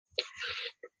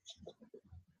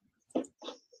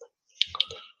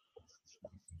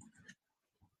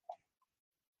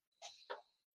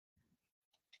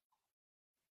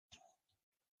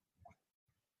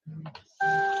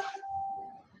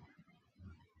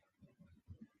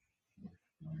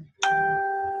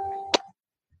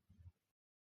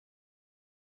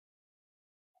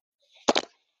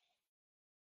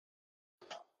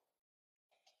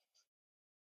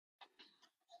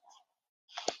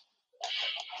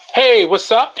Hey,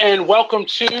 what's up? And welcome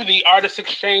to the Artist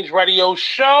Exchange Radio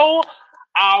Show,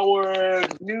 our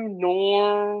new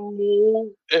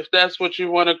normal, if that's what you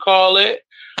want to call it.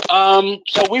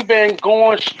 So we've been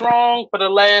going strong for the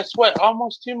last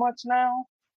almost 2 months now.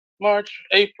 March,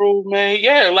 April, May,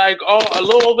 yeah, a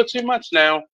little over 2 months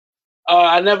now.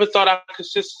 I never thought I could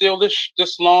sit still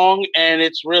this long, and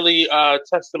it's really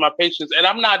testing my patience. And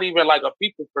I'm not even like a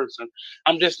people person.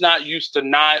 I'm just not used to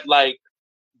not like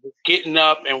getting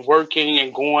up and working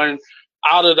and going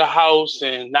out of the house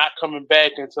and not coming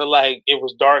back until like it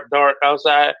was dark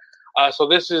outside. So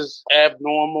this is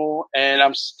abnormal, and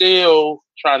I'm still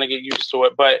trying to get used to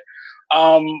it. But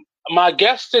um, my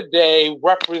guest today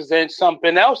represents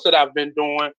something else that I've been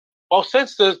doing. Well,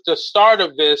 since the start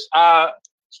of this, I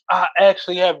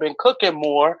actually have been cooking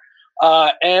more,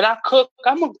 and I cook.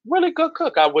 I'm a really good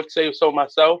cook, I would say so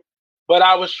myself. But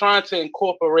I was trying to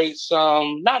incorporate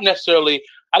some, not necessarily.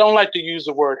 I don't like to use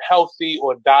the word healthy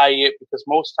or diet because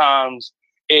most times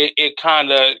it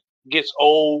kind of gets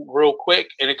old real quick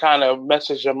and it kind of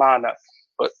messes your mind up.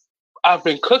 But I've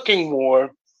been cooking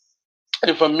more,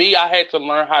 and for me, I had to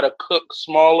learn how to cook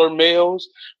smaller meals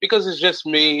because it's just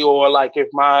me, or like if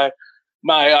my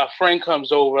friend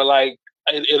comes over, like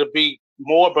it'll be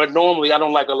more. But normally, I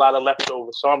don't like a lot of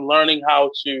leftovers, so I'm learning how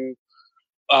to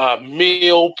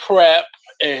meal prep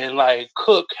and like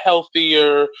cook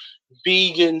healthier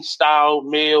vegan style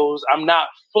meals. I'm not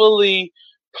fully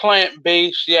plant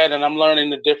based yet, and I'm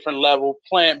learning the different level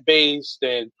plant based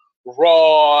and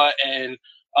raw and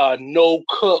no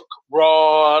cook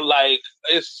raw. Like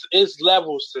it's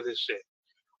levels to this shit.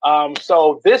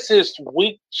 So this is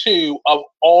week 2 of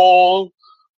all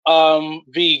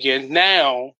vegan.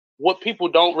 Now, what people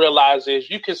don't realize is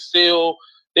you can still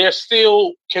be a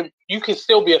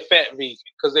fat vegan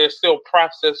because there's still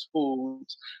processed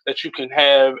foods that you can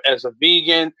have as a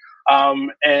vegan.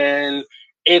 And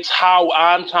it's how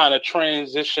I'm kind of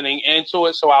transitioning into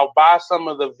it. So I'll buy some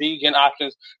of the vegan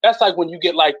options. That's like when you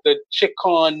get like the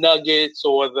chicken nuggets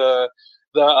or the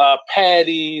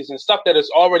patties and stuff that is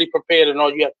already prepared, and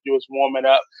all you have to do is warm it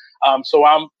up. So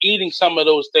I'm eating some of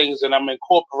those things, and I'm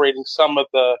incorporating some of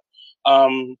the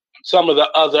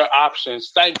other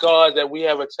options. Thank God that we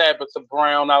have a Tabitha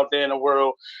Brown out there in the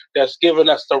world that's giving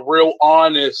us the real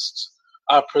honest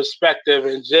perspective,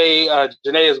 and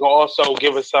Janae is going to also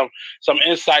give us some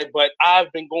insight. But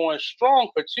I've been going strong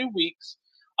for 2 weeks.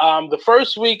 The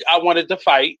first week I wanted to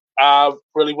fight. I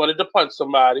really wanted to punch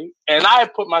somebody, and I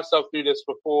had put myself through this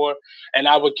before, and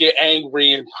I would get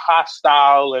angry and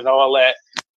hostile and all that.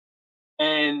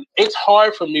 And it's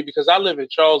hard for me because I live in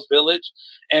Charles Village,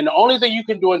 and the only thing you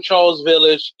can do in Charles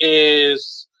Village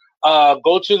is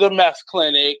go to the meth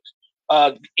clinic,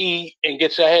 eat, and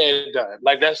get your hair done.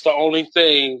 Like that's the only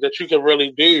thing that you can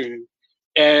really do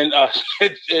in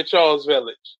in Charles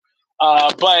Village.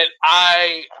 But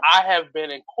I have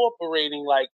been incorporating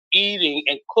like eating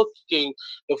and cooking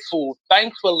the food.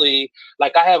 Thankfully,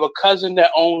 like I have a cousin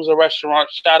that owns a restaurant.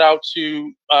 Shout out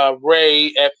to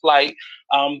Ray at Flight,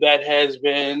 that has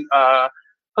been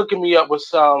hooking me up with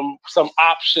some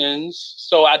options,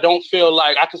 so I don't feel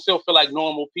like I can still feel like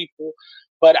normal people.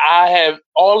 But I have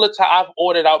all the time. I've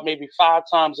ordered out maybe 5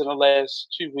 times in the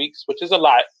last 2 weeks, which is a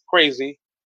lot, crazy.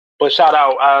 But shout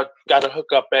out, I got a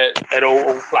hook up at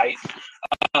old Flight.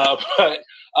 But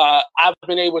I've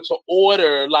been able to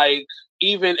order, like,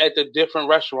 even at the different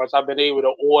restaurants, I've been able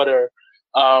to order,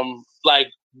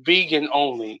 like, vegan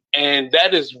only. And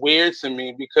that is weird to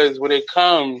me because when it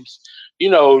comes,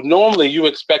 normally you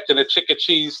expecting a chicken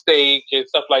cheese steak and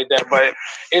stuff like that, but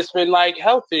it's been like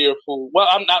healthier food. Well,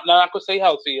 I'm not going to say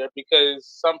healthier because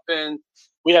something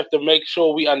we have to make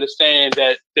sure we understand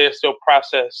that they're still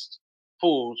processed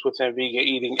foods within vegan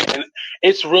eating, and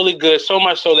it's really good. So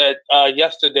much so that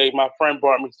yesterday my friend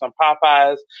brought me some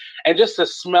Popeyes, and just the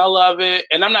smell of it.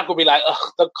 And I'm not gonna be like,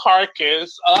 ugh, the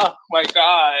carcass. Oh my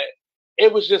god!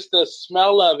 It was just the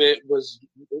smell of it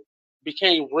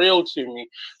became real to me.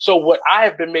 So what I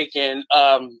have been making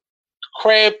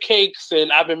crab cakes,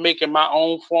 and I've been making my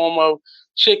own form of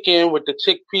chicken with the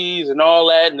chickpeas and all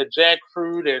that, and the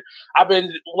jackfruit, and I've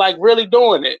been like really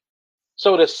doing it.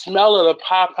 So the smell of the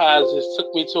Popeyes just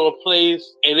took me to a place,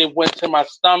 and it went to my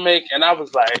stomach, and I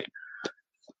was like,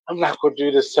 I'm not gonna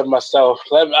do this to myself.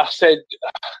 I said,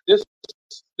 this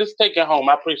take it home.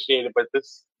 I appreciate it, but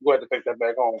this go ahead to take that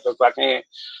back home because I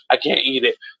can't eat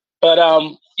it. But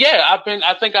yeah,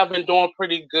 I think I've been doing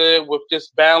pretty good with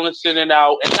just balancing it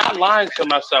out and not lying to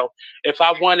myself. If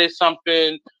I wanted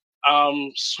something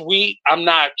sweet, I'm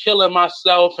not killing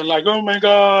myself and like, oh my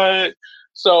god.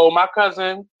 So my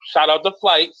cousin, shout out to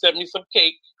Flight, sent me some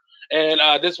cake, And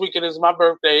this weekend is my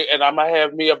birthday, and I'm gonna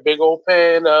have me a big old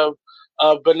pan of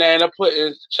banana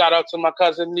pudding. Shout out to my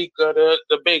cousin Nika,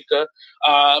 the baker.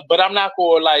 But I'm not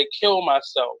gonna like kill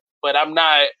myself. But I'm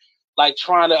not like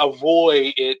trying to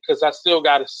avoid it because I still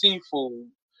got to see food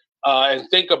and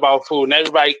think about food and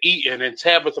everybody eating and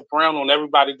Tabitha Brown on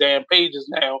everybody's damn pages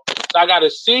now. So I got to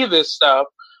see this stuff,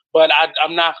 but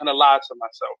I'm not gonna lie to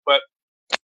myself. But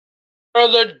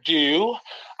further ado,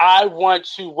 I want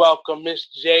to welcome Miss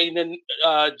Janae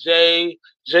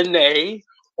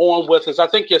on with us. I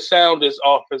think your sound is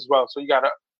off as well, so you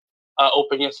gotta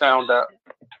open your sound up.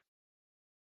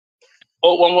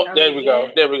 Oh, one more. There we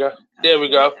go. There we go. There we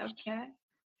go. Okay.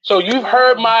 So you've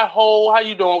heard my whole. How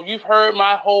you doing? You've heard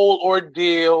my whole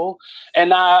ordeal,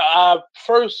 and I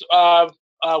first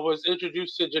was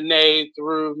introduced to Janae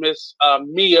through Miss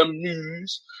Mia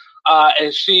Muse.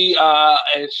 And she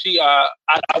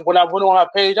when I went on her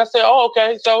page, I said, "Oh,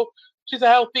 okay, so she's a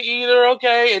healthy eater,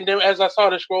 okay." And then as I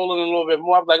started scrolling a little bit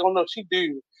more, I was like, "Oh no, she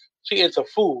into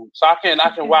food, so I can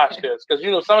watch this because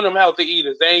some of them healthy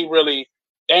eaters they ain't really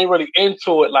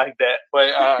into it like that.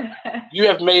 But you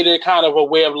have made it kind of a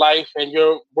way of life, and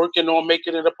you're working on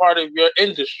making it a part of your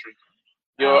industry,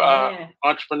 your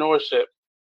entrepreneurship."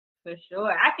 For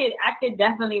sure, I could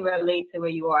definitely relate to where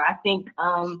you are. I think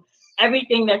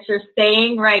everything that you're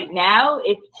saying right now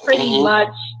is pretty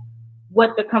much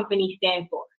what the company stands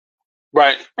for.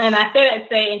 Right. And I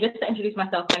say and just to introduce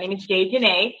myself, my name is Jay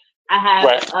Janae. I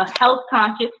have a health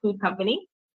conscious food company.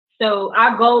 So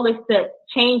our goal is to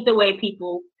change the way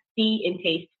people see and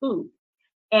taste food.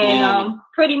 And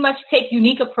pretty much take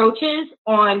unique approaches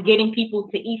on getting people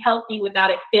to eat healthy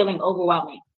without it feeling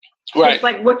overwhelming. Right. It's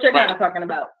like what you're kind of talking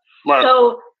about. Right.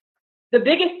 So the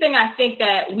biggest thing I think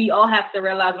that we all have to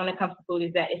realize when it comes to food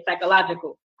is that it's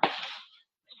psychological.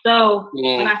 So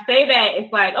when I say that,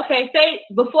 it's like, okay, say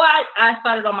before I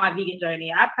started on my vegan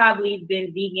journey, I've probably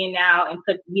been vegan now and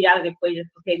took meat out of the equation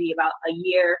for maybe about a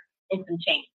year and some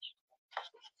change.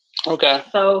 Okay.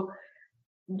 So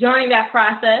during that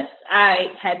process,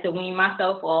 I had to wean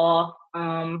myself off.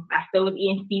 I still was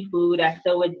eating seafood. I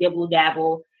still would dibble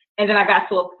dabble. And then I got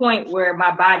to a point where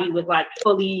my body was like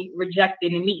fully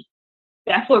rejecting the meat.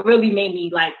 That's what really made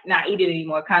me like not eat it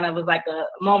anymore. Kind of was like a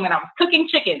moment I was cooking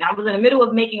chicken. I was in the middle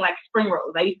of making like spring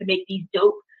rolls. I used to make these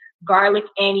dope garlic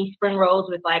Annie spring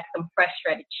rolls with like some fresh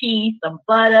shredded cheese, some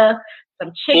butter,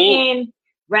 some chicken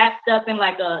wrapped up in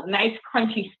like a nice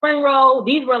crunchy spring roll.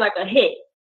 These were like a hit.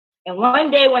 And one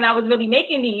day when I was really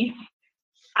making these,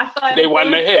 I started. They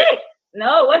wasn't a hit.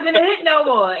 No, it wasn't a hit no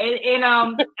more. And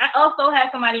I also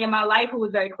had somebody in my life who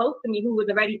was very close to me who was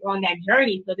already on that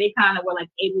journey. So they kind of were like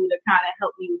able to kind of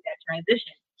help me with that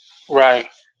transition. Right.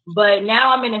 But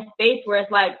now I'm in a space where it's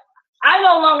like, I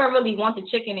no longer really want the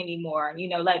chicken anymore.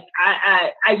 Like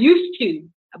I used to,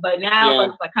 but now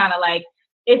it's like kind of like,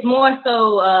 it's more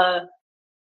so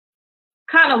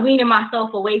kind of weaning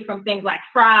myself away from things like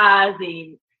fries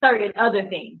and certain other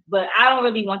things. But I don't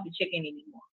really want the chicken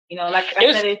anymore. Like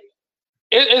I said,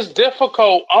 it is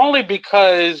difficult only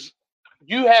because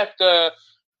you have to.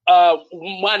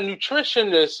 My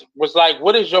nutritionist was like,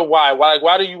 "What is your why?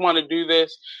 Why do you want to do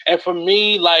this?" And for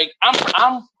me, like,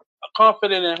 I'm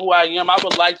confident in who I am. I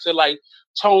would like to like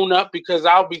tone up because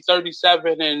I'll be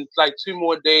 37 in like 2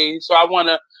 more days. So I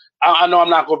know I'm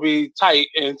not going to be tight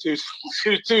in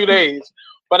two days,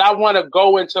 but I want to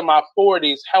go into my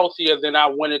 40s healthier than I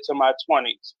went into my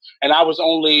 20s. And I was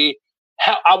only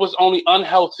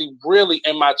unhealthy really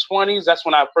in my 20s. That's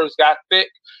when I first got thick.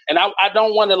 And I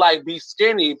don't want to like be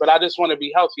skinny, but I just want to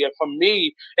be healthy. And for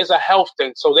me, it's a health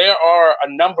thing. So there are a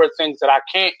number of things that I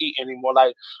can't eat anymore.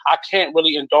 Like I can't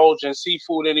really indulge in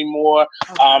seafood anymore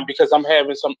because I'm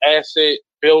having some acid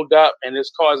build up and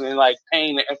it's causing like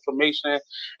pain and inflammation.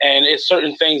 And it's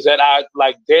certain things that I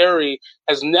like. Dairy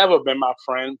has never been my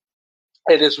friend.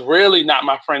 It is really not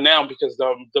my friend now because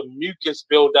the mucus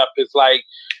buildup is like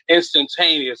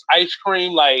instantaneous. Ice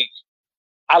cream, like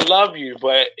I love you,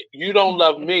 but you don't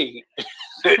love me.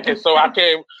 And so I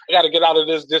got to get out of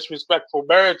this disrespectful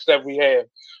marriage that we have.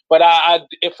 But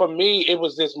for me, it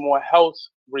was just more health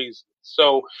reasons.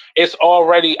 So it's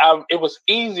already, it was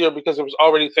easier because it was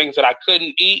already things that I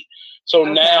couldn't eat. So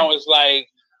now it's like,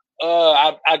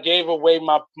 I gave away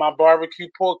my barbecue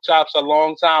pork chops a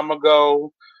long time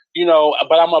ago.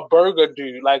 But I'm a burger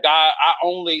dude. Like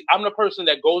I'm the person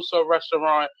that goes to a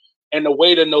restaurant and the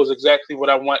waiter knows exactly what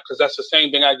I want because that's the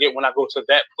same thing I get when I go to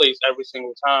that place every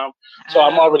single time. So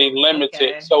I'm already limited.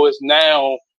 Okay. So it's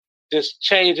now just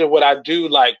changing what I do,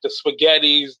 like the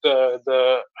spaghettis,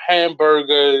 the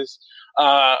hamburgers,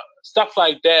 stuff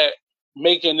like that,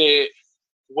 making it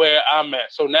where I'm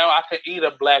at. So now I can eat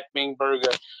a black bean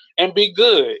burger and be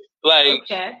good. Like,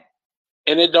 okay.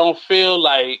 And it don't feel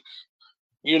like,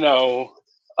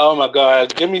 oh my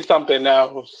God, give me something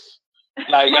else.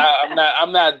 Like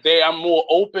I'm not there. I'm more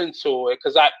open to it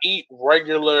because I eat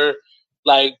regular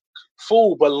like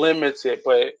food, but limited.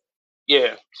 But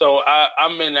yeah, so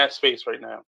I'm in that space right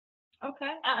now.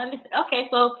 Okay, I understand. Okay,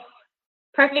 so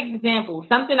perfect example.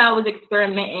 Something I was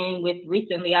experimenting with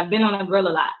recently. I've been on a grill a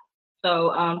lot.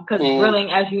 So, because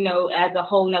grilling, as you know, adds a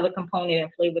whole nother component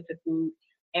and flavor to food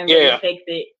and really takes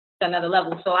it to another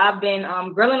level. So I've been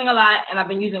grilling a lot, and I've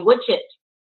been using wood chips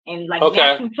and like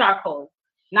natural charcoal.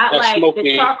 Not that's like smoky.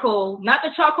 The charcoal, not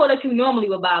the charcoal that you normally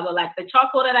would buy, but like the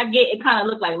charcoal that I get, it kind of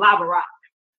looks like lava rock.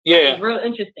 Yeah. It's real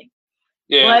interesting.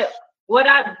 Yeah. But what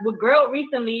I grilled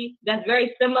recently that's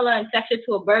very similar in texture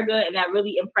to a burger and that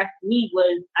really impressed me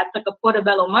was I took a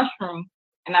portobello mushroom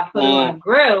and I put it on a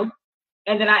grill.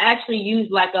 And then I actually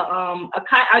used like I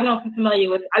don't know if you're familiar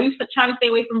with, are you trying to stay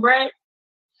away from bread?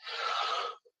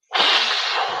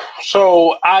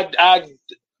 So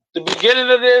the beginning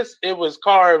of this, it was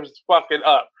carbs fucking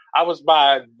up. I was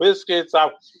buying biscuits, I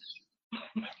was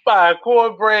buying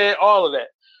cornbread, all of that.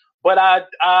 But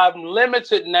I'm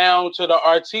limited now to the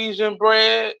artesian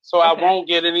bread, so I won't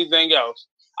get anything else.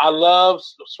 I love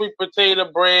sweet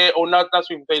potato bread, or not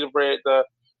sweet potato bread, the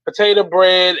potato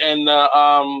bread and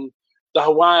the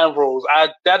Hawaiian rolls.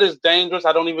 That is dangerous.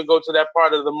 I don't even go to that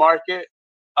part of the market.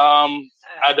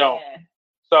 I don't.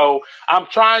 So I'm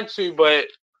trying to, but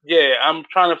yeah, I'm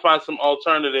trying to find some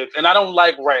alternatives. And I don't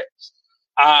like wraps.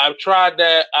 I've tried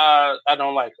that. I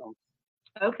don't like them.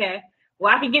 Okay.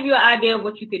 Well, I can give you an idea of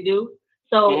what you could do.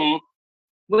 So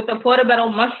with the portobello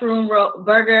mushroom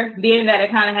burger, being that it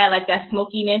kind of had like that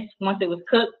smokiness once it was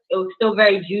cooked, it was still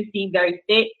very juicy, very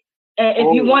thick. And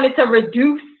if you wanted to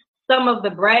reduce some of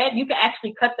the bread, you could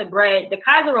actually cut the bread. The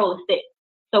Kaiser roll is thick.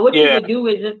 So what you would do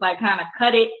is just like kind of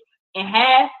cut it in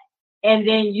half and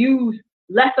then use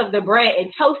less of the bread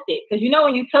and toast it. Because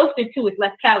when you toast it too, it's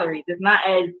less calories. It's not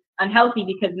as unhealthy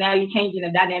because now you're changing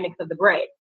the dynamics of the bread.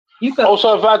 You could,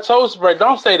 so if I toast bread,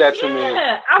 don't say that to me.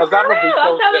 Yeah, I'm telling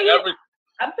you.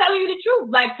 I'm telling you the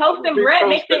truth. Like toasting bread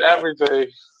makes it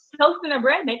everything. Toasting the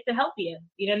bread makes it healthier.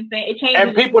 You know what I'm saying? It changes.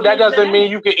 And people, that doesn't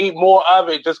mean you can eat more of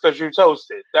it just because you toast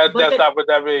it. That's not what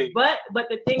that means. But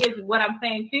the thing is, what I'm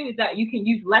saying too is that you can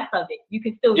use less of it. You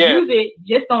can still use it,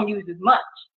 just don't use as much.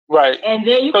 Right. And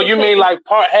then you mean like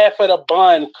half of the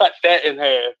bun, cut that in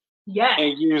half. Yeah.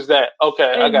 And use that.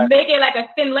 Okay, and I got make it like a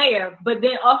thin layer, but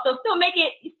then also still make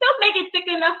it thick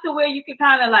enough to where you can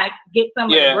kind of like get some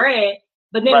of the bread,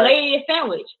 but then layer your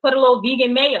sandwich. Put a little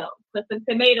vegan mayo, put some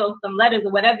tomatoes, some lettuce,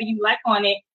 or whatever you like on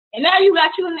it, and now you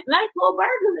got you a nice little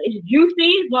burger. It's juicy.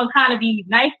 It's gonna kind of be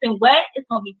nice and wet. It's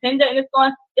gonna be tender, and it's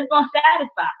gonna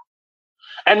satisfy.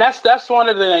 And that's one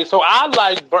of the things. So I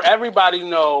like, everybody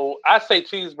know, I say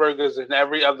cheeseburgers in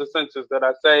every other sentence that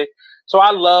I say. So I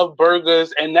love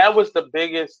burgers. And that was the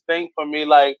biggest thing for me.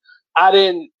 Like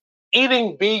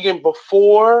eating vegan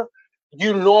before,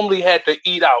 you normally had to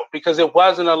eat out because it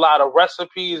wasn't a lot of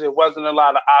recipes. It wasn't a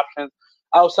lot of options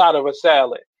outside of a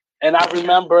salad. And I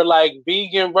remember like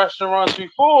vegan restaurants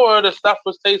before, the stuff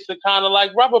was tasting kind of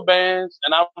like rubber bands.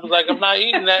 And I was like, I'm not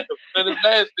eating that. It's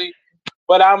nasty.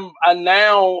 But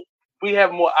now we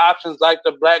have more options like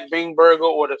the black bean burger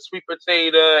or the sweet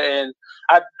potato. And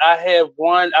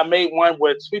I made one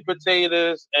with sweet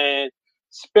potatoes and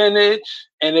spinach.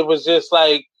 And it was just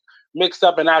like mixed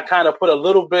up. And I kind of put a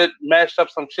little bit, mashed up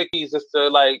some chickpeas just to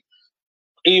like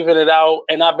even it out.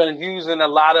 And I've been using a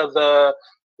lot of the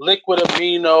liquid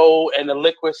amino and the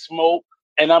liquid smoke.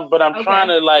 And I'm trying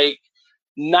to like,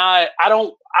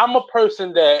 I'm a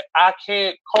person that I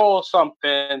can't call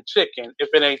something chicken if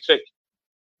it ain't chicken.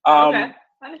 I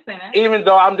understand that. Even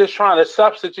though I'm just trying to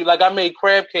substitute, like I made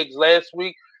crab cakes last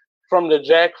week from the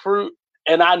jackfruit,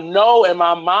 and I know in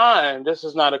my mind this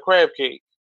is not a crab cake.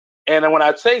 And then when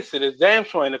I taste it, it's damn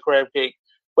sure ain't a crab cake,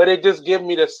 but it just gives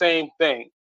me the same thing.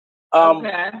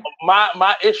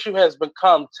 My issue has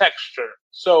become texture.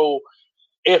 So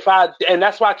and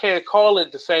that's why I can't call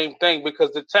it the same thing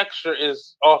because the texture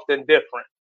is often different.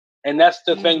 And that's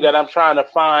the thing that I'm trying to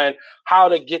find, how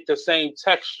to get the same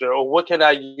texture or what can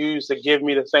I use to give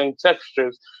me the same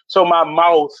textures. So my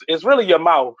mouth is really your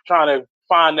mouth trying to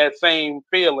find that same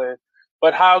feeling,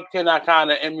 but how can I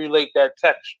kind of emulate that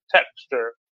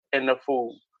texture in the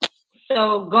food?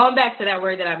 So going back to that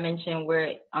word that I mentioned,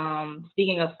 where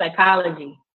speaking of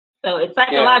psychology, so it's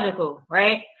psychological,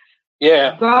 right?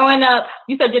 Yeah. Growing up,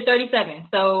 you said you're 37,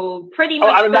 so pretty much.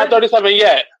 I'm not 37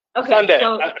 yet. Okay,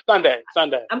 Sunday.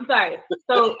 I'm sorry.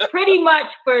 So pretty much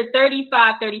for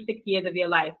 35, 36 years of your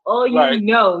life, all you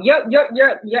know,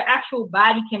 your actual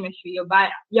body chemistry,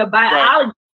 your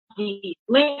biology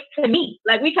linked to me.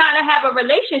 Like we kind of have a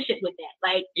relationship with that.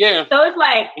 Like, so it's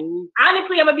like,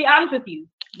 honestly, I'm gonna be honest with you.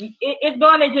 It's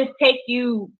going to just take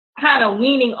you kind of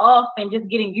weaning off and just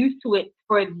getting used to it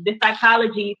for the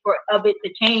psychology of it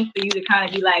to change for you to kind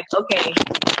of be like, okay,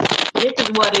 this is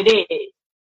what it is.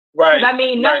 Right. I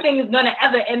mean, nothing is going to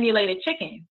ever emulate a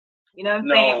chicken. You know what I'm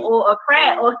saying? Or a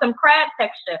crab, or some crab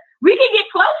texture. We can get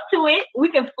close to it.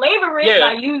 We can flavor it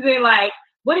by using like,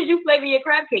 what did you flavor your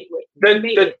crab cake with?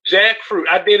 The jackfruit.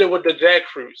 I did it with the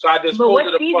jackfruit. So I just pulled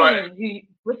it apart.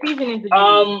 What seasonings did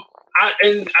you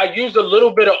use? I used a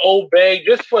little bit of Old Bay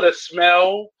just for the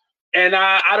smell. And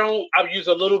I use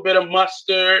a little bit of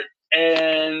mustard,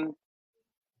 and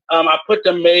I put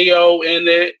the mayo in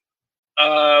it.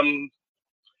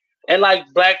 And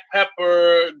like black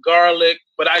pepper, garlic,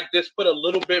 but I just put a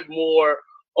little bit more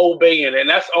Old Bay in it. And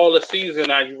that's all the season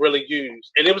I really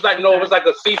use. And it was like, it was like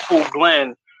a seafood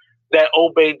blend that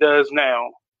Old Bay does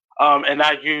now. And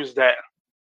I use that.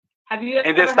 Have you ever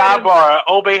and this sidebar,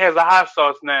 Old Bay has a hot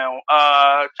sauce now.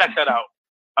 Check that out.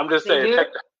 I'm just saying,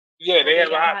 check that. Yeah, they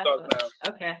have a hot sauce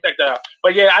now. Okay. Check that out.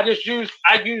 But yeah, I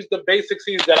use the basic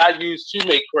seeds that I use to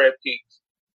make crab cakes.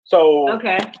 So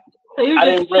okay. So you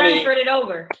just transferred it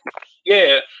over.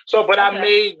 Yeah. So, but I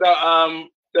made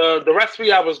the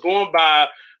recipe I was going by.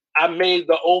 I made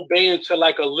the Old Bay into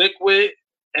like a liquid,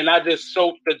 and I just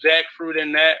soaked the jackfruit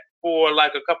in that for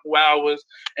like a couple hours,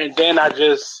 and then I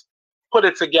just put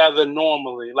it together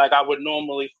normally, like I would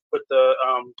normally put the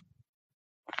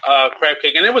crab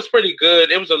cake, and it was pretty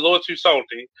good. It was a little too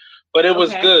salty, but it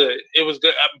was good. It was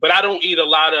good. But I don't eat a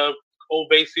lot of Old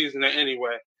Bay seasoning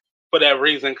anyway for that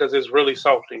reason, because it's really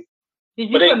salty. Did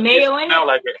you put mayo in it? Smell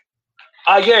like it.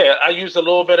 Yeah, I used a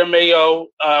little bit of mayo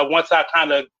once I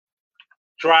kind of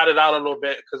dried it out a little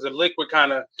bit, because the liquid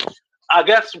kind of, I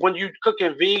guess when you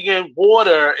cooking vegan,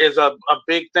 water is a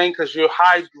big thing because you're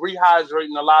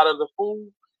rehydrating a lot of the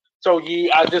food. So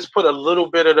I just put a little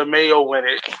bit of the mayo in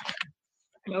it.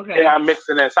 Okay. And I mixed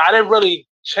it in. So I didn't really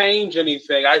change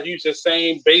anything. I used the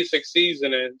same basic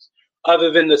seasonings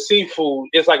other than the seafood.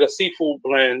 It's like a seafood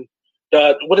blend.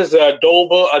 What is it?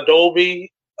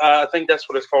 Adobe? I think that's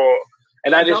what it's called.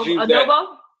 And I just used that.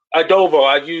 Adobo.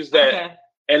 I used that. Okay.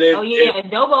 And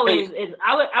adobo is.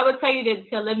 I would tell you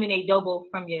to eliminate adobo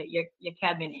from your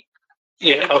cabinet.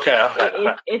 Yeah.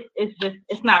 Okay.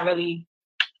 It's not really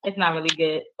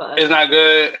good for us. It's not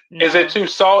good. No. Is it too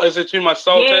salt? Is it too much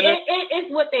salt in it?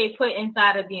 It's what they put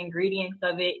inside of the ingredients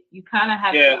of it. You kind of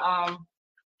have to.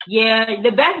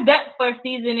 The best bet for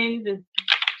seasonings is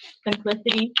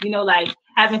simplicity. You know, like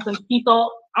having some sea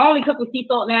salt. I only cook with sea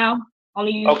salt now.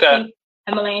 Only use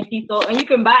Himalayan sea salt, and you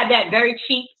can buy that very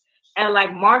cheap at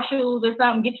like Marshalls or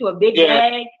something. Get you a big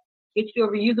bag. Get you a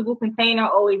reusable container.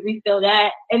 Always refill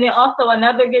that. And then also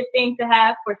another good thing to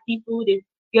have for seafood is,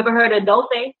 you ever heard of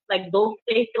dulce? Like dulce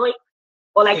flakes?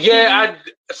 Or like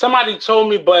somebody told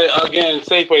me, but again,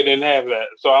 Safeway didn't have that.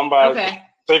 So I'm buying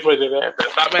Safeway didn't have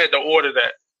that. So I had to order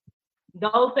that.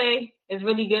 Dulce is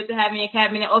really good to have in your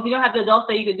cabinet. Or if you don't have the dulce,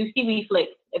 you could do seaweed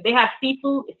flakes. If they have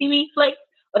seaweed flakes,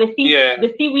 or the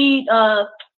seaweed,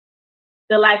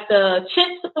 the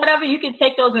chips or whatever, you can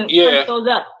take those and punch those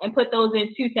up and put those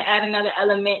in too, to add another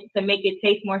element to make it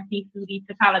taste more seafoody,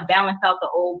 to kind of balance out the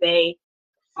Old Bay.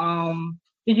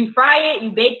 Did you fry it?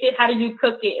 You baked it? How did you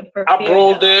cook it? I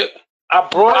broiled it. I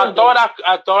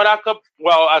thought I could.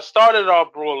 Well, I started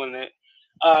off broiling it,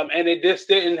 and it just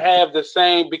didn't have the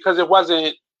same, because it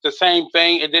wasn't the same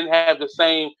thing. It didn't have the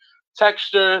same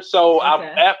texture. So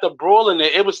after broiling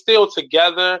it, it was still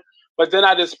together. But then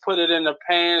I just put it in the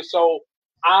pan. So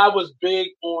I was big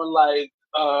on like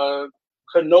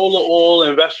canola oil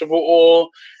and vegetable oil,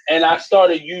 and I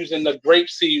started using the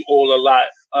grapeseed oil a lot.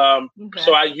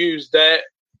 So I used that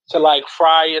to like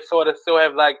fry it, so it still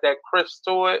have like that crisp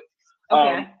to it.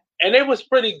 And it was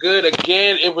pretty good.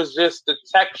 Again, it was just the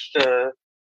texture.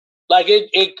 Like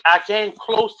I came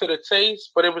close to the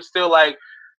taste, but it was still like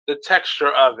the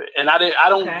texture of it. And I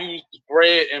don't use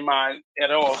bread in mine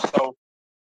at all. So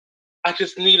I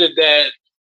just needed that,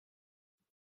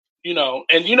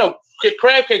 and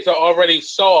crab cakes are already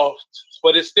soft,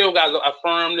 but it still got a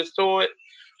firmness to it.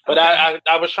 But I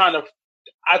was trying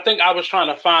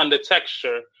to find the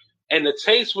texture, and the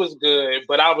taste was good,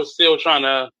 but I was still trying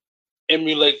to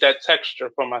emulate that texture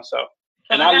for myself.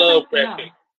 And I love crab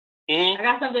cake. I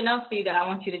got something else for you that I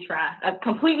want you to try. A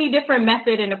completely different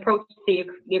method and approach to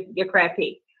your crab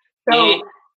cake. So,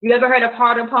 you ever heard of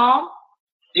heart of palm?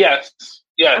 Yes.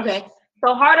 Okay.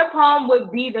 So heart of palm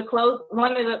would be the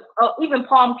one of the even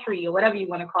palm tree or whatever you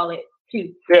want to call it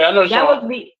too. Yeah, I know.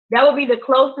 That would be the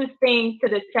closest thing to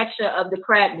the texture of the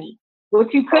crab meat.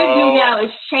 What you could do now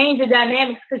is change the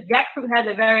dynamics because jackfruit has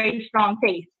a very strong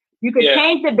taste. You could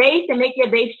change the base and make your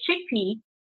base chickpea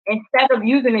instead of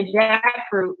using the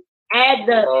jackfruit. Add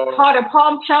the heart of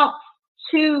palm chunks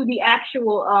to the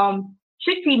actual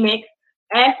chickpea mix.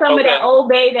 Add some of that Old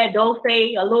Bay, that Dulce,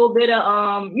 a little bit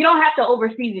of you don't have to over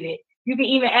season it. You can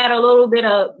even add a little bit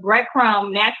of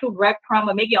breadcrumb, natural breadcrumb,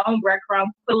 or make your own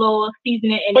breadcrumb. Put a little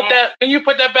seasoning in that. Can you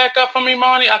put that back up for me,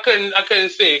 Monty? I couldn't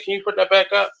see it. Can you put that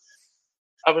back up?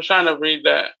 I was trying to read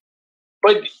that.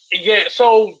 But yeah,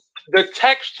 so the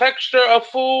texture of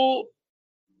food,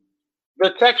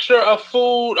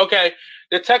 okay,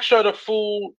 the texture of the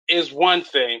food is one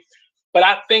thing. But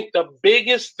I think the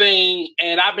biggest thing,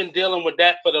 and I've been dealing with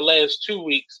that for the last 2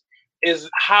 weeks, is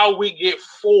how we get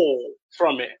full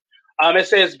from it. It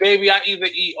says, baby, I either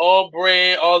eat all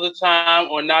bread all the time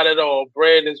or not at all.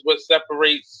 Bread is what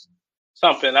separates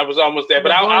something. I was almost there,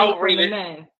 but I'll read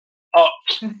it. Oh.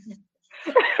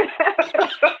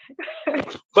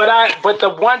 But the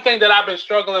one thing that I've been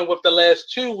struggling with the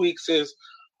last 2 weeks is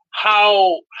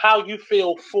how you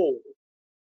feel full.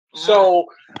 So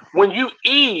when you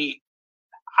eat,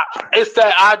 it's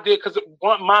that idea because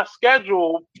my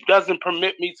schedule doesn't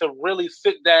permit me to really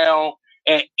sit down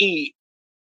and eat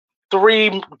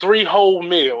three whole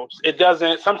meals. It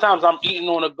doesn't. Sometimes I'm eating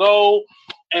on the go,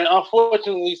 and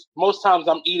unfortunately, most times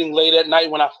I'm eating late at night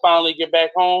when I finally get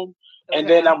back home, and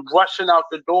then I'm rushing out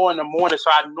the door in the morning. So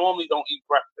I normally don't eat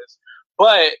breakfast,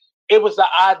 but it was the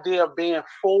idea of being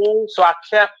full. So I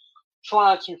kept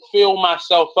trying to fill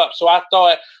myself up. So I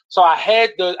thought. So I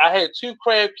had 2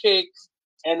 crab cakes,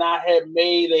 and I had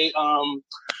made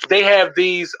they have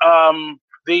these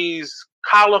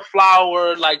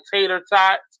cauliflower like tater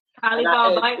tots.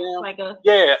 Cauliflower bites,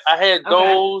 I had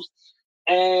those,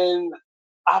 and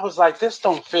I was like, this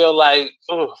don't feel like.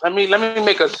 Oh, let me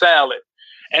make a salad,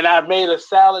 and I made a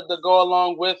salad to go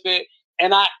along with it,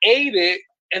 and I ate it,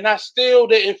 and I still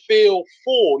didn't feel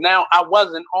full. Now I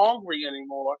wasn't hungry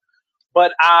anymore,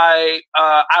 but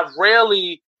I've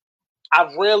rarely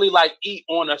like eat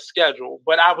on a schedule,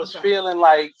 but I was feeling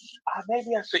like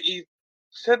maybe I should eat.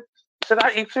 Should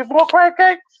I eat 2 more crab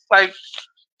cakes? Like.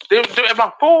 Am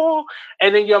I full?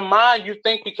 And in your mind, you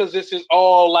think because this is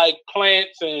all like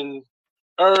plants and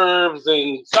herbs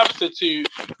and substitute,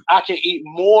 I can eat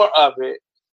more of it.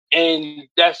 And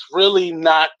that's really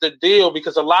not the deal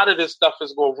because a lot of this stuff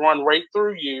is going to run right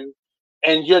through you.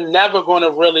 And you're never going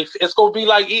to really, it's going to be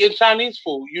like eating Chinese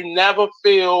food. You never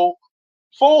feel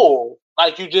full.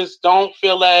 Like you just don't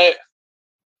feel that.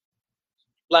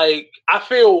 Like I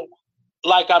feel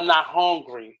like I'm not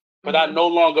hungry, but I no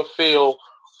longer feel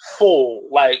full.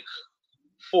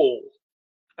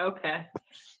 Okay.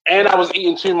 And I was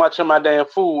eating too much of my damn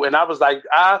food, and I was like,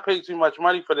 I paid too much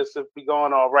money for this to be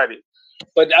going already.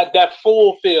 But that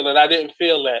full feeling, I didn't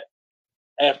feel that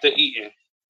after eating.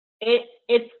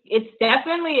 It's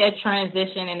definitely a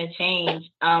transition and a change.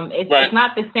 It's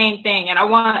not the same thing, and I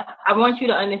want you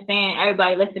to understand,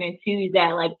 everybody listening to, that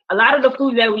like a lot of the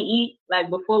foods that we eat,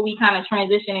 like before we kind of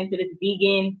transition into this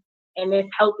vegan and this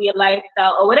healthier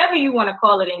lifestyle, or whatever you want to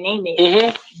call it and name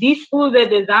it, these foods are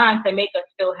designed to make us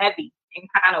feel heavy and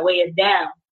kind of weigh us down.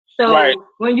 So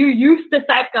when you're used to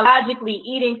psychologically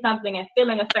eating something and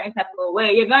feeling a certain type of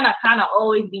way, you're going to kind of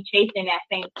always be chasing that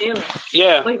same feeling.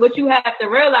 Yeah. But what you have to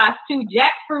realize too,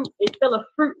 jackfruit is still a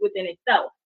fruit within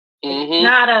itself.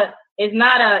 It's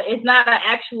not an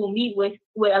actual meat with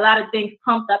a lot of things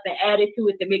pumped up and added to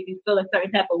it to make you feel a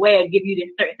certain type of way or give you this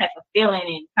certain type of feeling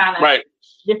and kind of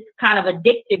this kind of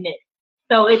addictiveness.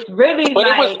 So it's really But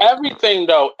it was everything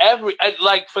though.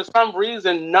 Like for some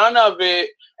reason, none of it.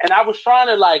 And I was trying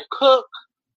to like cook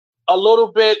a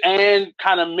little bit and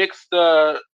kind of mix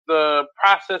the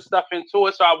processed stuff into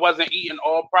it. So I wasn't eating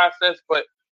all processed, but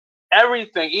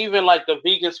everything, even like the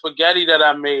vegan spaghetti that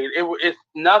I made, it's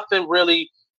nothing really.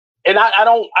 And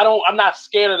I'm not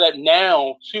scared of that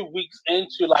now, 2 weeks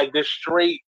into like this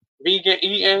straight vegan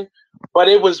eating. But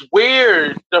it was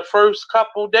weird the first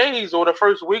couple days or the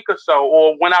first week or so,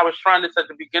 or when I was trying this at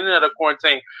the beginning of the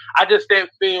quarantine, I just didn't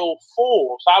feel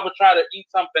full. So I would try to eat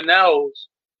something else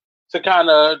to kind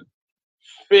of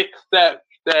fix that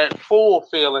full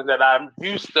feeling that I'm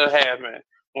used to having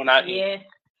when I eat. Yeah.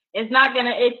 It's not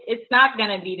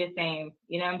gonna be the same.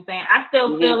 You know what I'm saying? I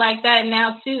still feel like that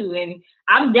now too. And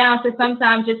I'm down to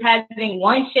sometimes just having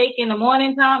one shake in the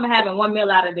morning time and having one meal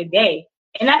out of the day.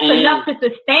 And that's enough to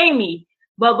sustain me.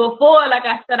 But before, like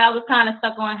I said, I was kind of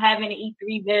stuck on having to eat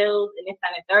 3 meals and this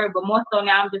and the third. But more so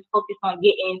now, I'm just focused on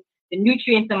getting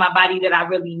nutrients in my body that I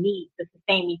really need to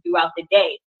sustain me throughout the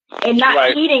day. And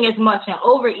not eating as much and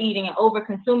overeating and over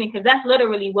consuming, because that's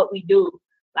literally what we do.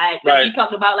 Like you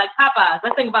talked about like Popeyes.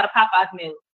 Let's think about a Popeyes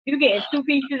meal. You're getting 2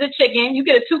 pieces of chicken. You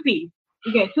get a 2-piece.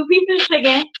 You're getting 2 pieces of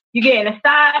chicken. You're getting a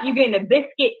side. You're getting a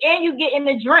biscuit, and you're getting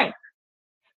a drink.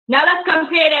 Now let's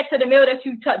compare that to the meal that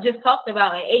you just talked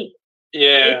about and ate.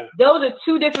 Yeah. Those are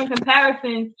 2 different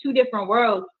comparisons, 2 different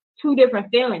worlds, 2 different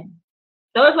feelings.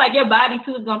 So it's like your body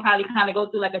too is gonna probably kind of go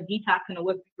through like a detox and a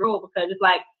withdrawal, because it's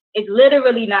like it's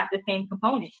literally not the same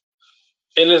component.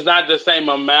 And it's not the same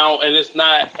amount, and it's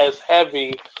not as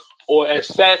heavy or as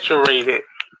saturated.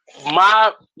 And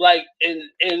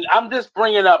I'm just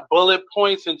bringing up bullet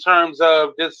points in terms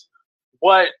of this,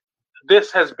 what this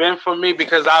has been for me,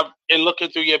 because I've been looking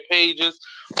through your pages.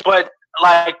 But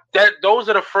like that, those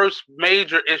are the first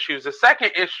major issues. The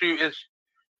second issue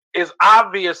is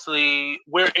obviously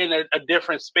we're in a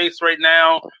different space right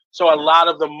now, so a lot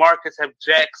of the markets have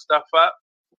jacked stuff up.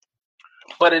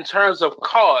 But in terms of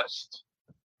cost,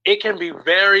 it can be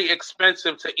very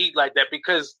expensive to eat like that,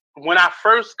 because when we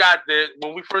first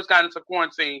got into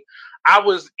quarantine, I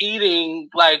was eating,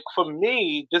 like, for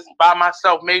me, just by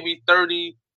myself, maybe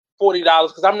 $30, $40,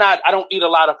 because I don't eat a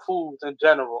lot of foods in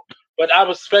general, but I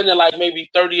was spending like maybe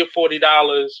 $30 or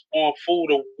 $40 on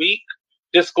food a week,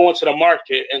 just going to the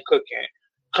market and cooking,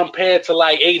 compared to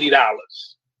like $80.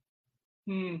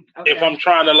 Okay. If I'm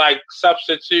trying to like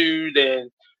substitute,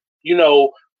 and,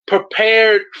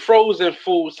 prepared frozen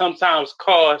food sometimes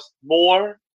costs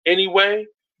more anyway,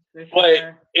 sure.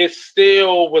 But it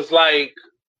still was like,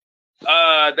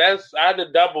 I had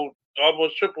to double,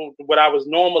 almost triple what I was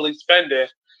normally spending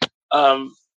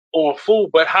on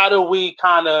food. But how do we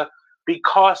kind of be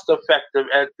cost effective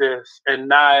at this and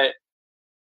not,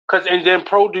 and then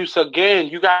produce, again,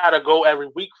 you got to go every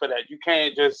week for that. You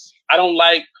can't just, I don't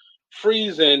like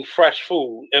freezing fresh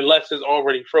food unless it's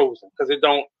already frozen, because it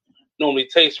don't normally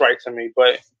taste right to me.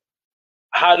 But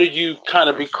how do you kind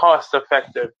of be cost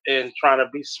effective in trying to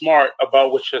be smart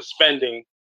about what you're spending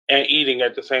and eating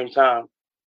at the same time?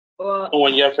 Well,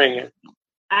 in your opinion,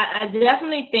 I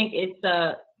definitely think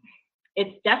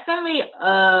it's definitely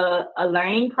a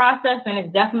learning process, and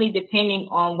it's definitely depending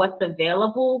on what's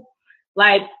available.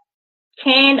 Like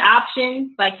canned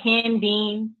options, like canned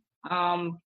beans.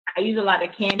 I use a lot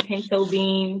of canned pinto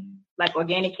beans, like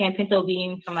organic canned pinto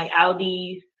beans from like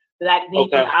Aldi's. Black beans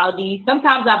from Aldi.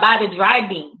 Sometimes I buy the dry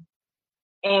beans,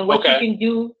 and what you can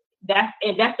do, that's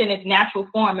in its natural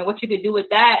form. And what you could do with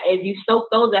that is you soak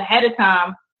those ahead of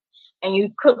time, and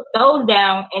you cook those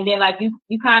down, and then like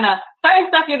you kind of, certain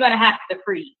stuff you're gonna have to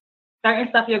freeze, certain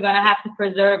stuff you're gonna have to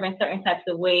preserve in certain types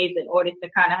of ways in order to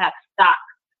kind of have stock.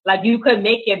 Like you could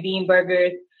make your bean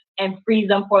burgers and freeze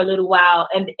them for a little while,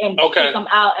 and take them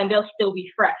out, and they'll still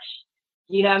be fresh.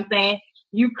 You know what I'm saying?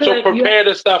 You could prepare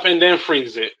the stuff and then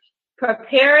freeze it.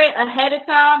 Prepare it ahead of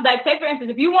time. Like, say for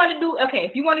instance, if you want to do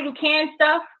canned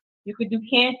stuff, you could do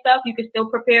canned stuff. You could still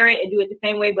prepare it and do it the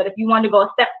same way. But if you want to go a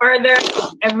step further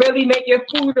and really make your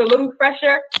food a little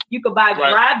fresher, you could buy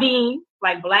dry beans,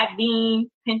 like black beans,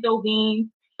 pinto beans,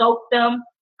 soak them,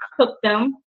 cook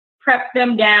them, prep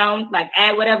them down, like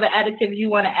add whatever additives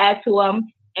you want to add to them,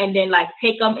 and then like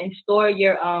take them and store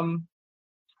your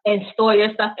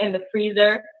stuff in the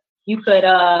freezer. You could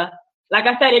like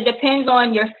I said, it depends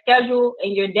on your schedule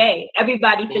and your day.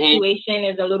 Everybody's situation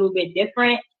is a little bit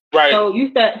different. Right. So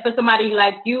you said for somebody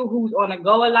like you who's on the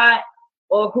go a lot,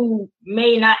 or who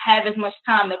may not have as much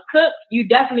time to cook, you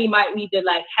definitely might need to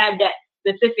like have that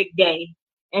specific day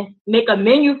and make a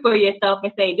menu for yourself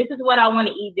and say, this is what I want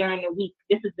to eat during the week.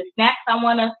 This is the snacks I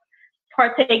want to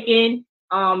partake in.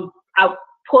 I'll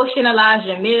portionalize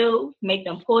your meals, make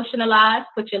them portionalized,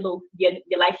 put your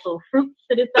nice little fruits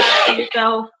to the side for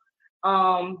yourself.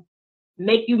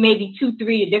 Make you maybe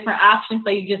 2-3 different options, so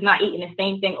you're just not eating the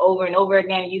same thing over and over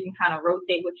again, and you can kind of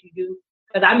rotate what you do.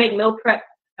 Because I make meal prep,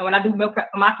 and when I do meal prep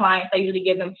for my clients, I usually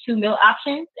give them 2 meal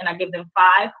options, and I give them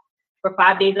 5 for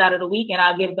 5 days out of the week, and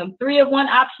I'll give them 3 of one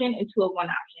option and 2 of one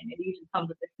option. It usually comes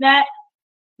with a snack,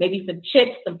 maybe some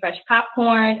chips, some fresh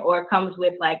popcorn, or it comes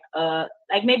with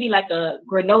maybe like a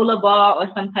granola bar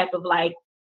or some type of like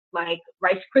Rice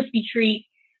Krispie treat,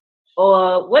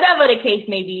 or whatever the case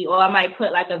may be. Or I might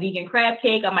put like a vegan crab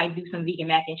cake. I might do some vegan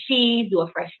mac and cheese, do a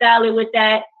fresh salad with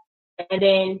that, and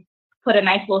then put a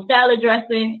nice little salad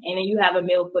dressing, and then you have a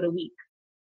meal for the week.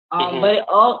 But it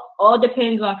all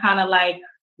depends on kind of like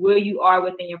where you are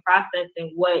within your process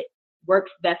and what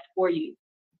works best for you,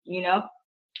 you know?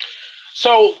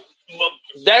 So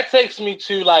that takes me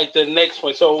to like the next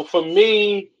point. So for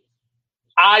me,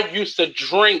 I used to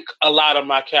drink a lot of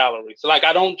my calories. Like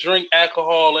I don't drink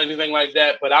alcohol or anything like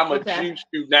that, but I'm a juice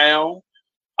dude now.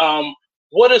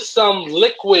 What are some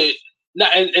liquid?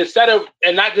 Instead of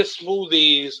and not just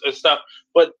smoothies and stuff,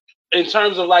 but in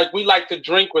terms of like we like to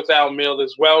drink with our meal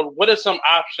as well. What are some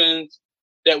options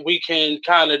that we can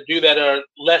kind of do that are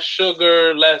less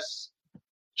sugar, less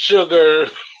sugar,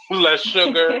 less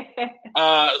sugar,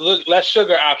 less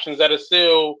sugar options that are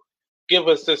still give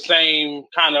us the same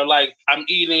kind of like I'm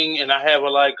eating and I have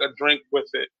a drink with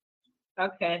it.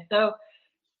 Okay, so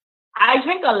I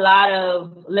drink a lot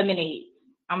of lemonade.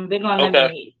 I'm big on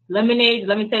lemonade. Lemonade,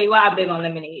 let me tell you why I'm big on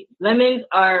lemonade. Lemons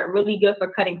are really good for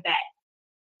cutting fat.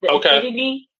 The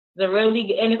acidity is really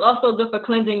good, and it's also good for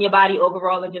cleansing your body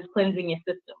overall and just cleansing your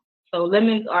system. So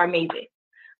lemons are amazing.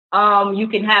 You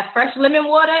can have fresh lemon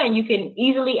water, and you can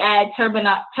easily add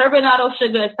turbinado. Turbinado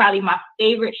sugar is probably my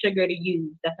favorite sugar to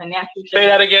use. That's a natural sugar. Say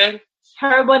that again.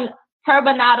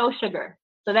 Turbinado sugar.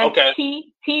 So that's TURBINADO.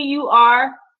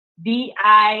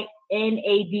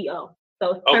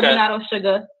 So turbinado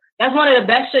sugar. That's one of the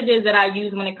best sugars that I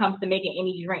use when it comes to making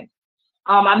any drink.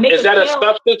 I make is that a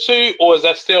substitute, or is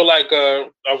that still like a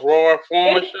raw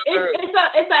form of sugar?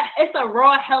 It's a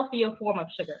raw, healthier form of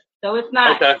sugar. So it's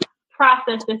not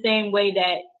processed the same way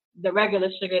that the regular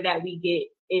sugar that we get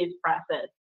is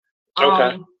processed.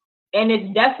 And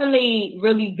it's definitely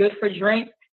really good for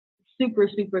drinks. Super,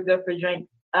 super good for drinks.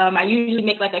 I usually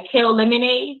make like a kale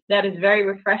lemonade that is very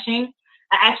refreshing.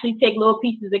 I actually take little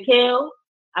pieces of kale,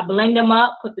 I blend them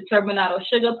up, put the turbinado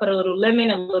sugar, put a little lemon,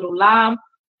 a little lime,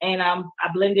 and I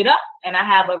blend it up, and I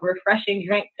have a refreshing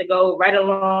drink to go right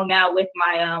along now with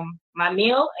my my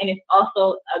meal. And it's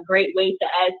also a great way to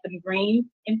add some greens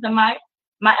into my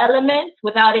elements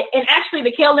without it. And actually,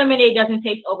 the kale lemonade doesn't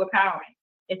taste overpowering.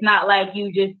 It's not like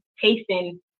you just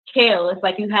tasting kale. It's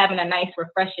like you having a nice,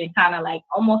 refreshing kind of like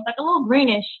almost like a little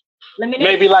greenish lemonade.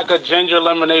 Maybe like a ginger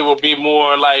lemonade will be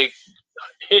more like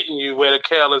hitting you, where the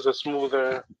kale is a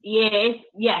smoother. Yeah.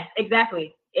 Yes,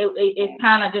 exactly. It's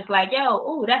kind of just like,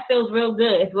 yo, that feels real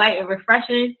good. It's light and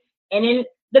refreshing. And then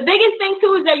the biggest thing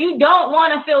too is that you don't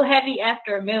want to feel heavy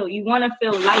after a meal. You want to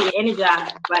feel light and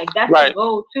energized. Like that's the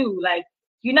goal too. Like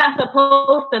you're not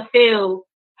supposed to feel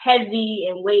heavy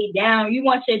and weighed down. You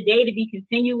want your day to be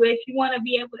continuous. You want to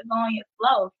be able to go on your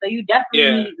flow. So you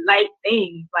definitely need light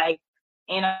things. Like,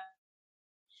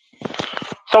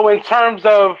 So in terms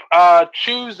of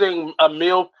choosing a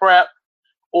meal prep,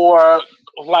 or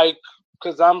like,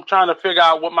 because I'm trying to figure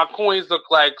out what my coins look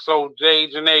like, so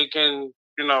Janae can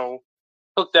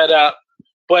hook that up.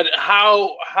 But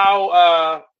how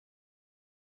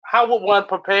would one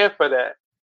prepare for that?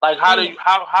 Like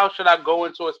how should I go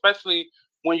into, especially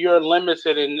when you're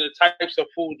limited in the types of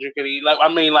food you can eat? Like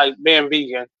being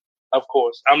vegan, of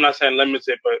course. I'm not saying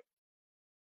limited, but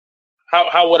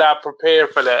how would I prepare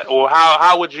for that? Or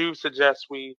how would you suggest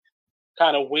we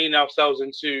kind of wean ourselves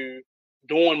into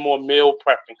doing more meal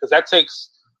prepping? Because that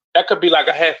could be like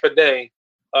a half a day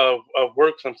of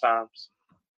work sometimes.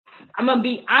 I'm gonna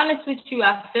be honest with you.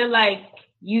 I feel like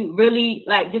you really,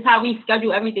 like, just how we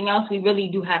schedule everything else, we really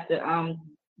do have to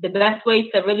the best way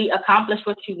to really accomplish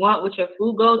what you want with your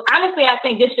food goals. Honestly, I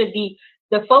think this should be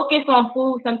the focus on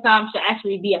food sometimes should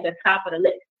actually be at the top of the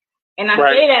list. And I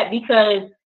say that because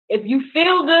if you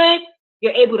feel good,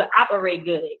 you're able to operate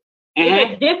good.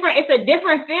 Mm-hmm. It's a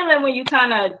different feeling when you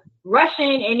kind of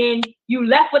rushing and then you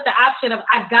left with the option of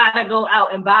I gotta go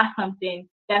out and buy something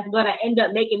that's gonna end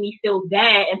up making me feel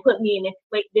bad and put me in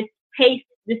this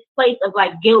place of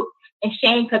like guilt and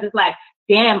shame, because it's like,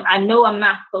 damn, I know I'm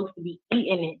not supposed to be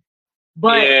eating it,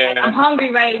 but I'm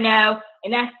hungry right now,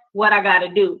 and that's what I gotta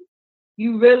do.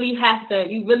 You really have to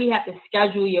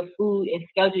schedule your food and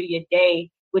schedule your day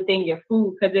within your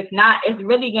food, because if not, it's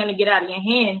really gonna get out of your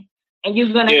hands, and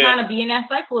you're gonna kind of be in that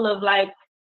cycle of like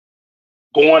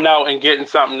going out and getting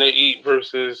something to eat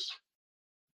versus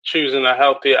choosing a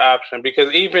healthier option. Because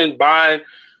even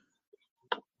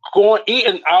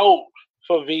eating out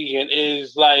for vegan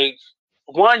is like,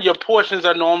 one, your portions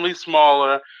are normally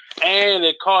smaller, and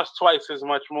it costs twice as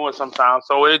much more sometimes.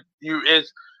 So I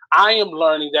am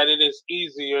learning that it is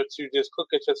easier to just cook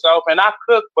it yourself. And I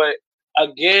cook, but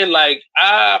again, like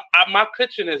my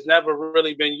kitchen has never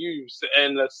really been used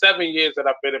in the 7 years that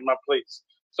I've been in my place.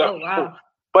 So,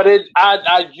 but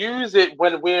I use it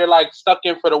when we're like stuck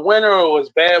in for the winter, or it's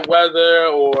bad weather,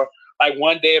 or like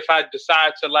one day if I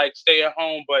decide to like stay at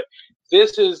home. But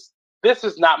this is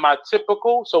not my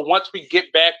typical. So once we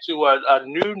get back to a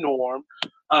new norm,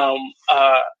 I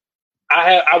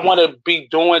want to be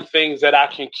doing things that I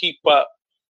can keep up.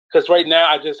 Because right now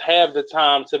I just have the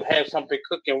time to have something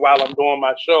cooking while I'm doing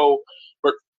my show.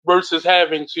 But versus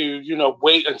having to,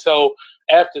 wait until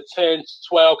after 10,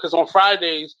 12. Because on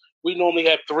Fridays, we normally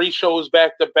have 3 shows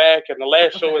back to back, and the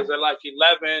last show is at like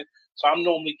 11. So I'm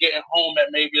normally getting home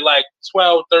at maybe like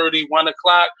 12:30, 1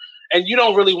 o'clock. And you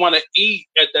don't really want to eat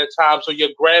at that time. So you're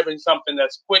grabbing something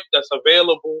that's quick, that's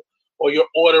available, or you're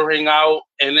ordering out.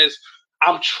 And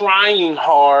I'm trying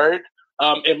hard.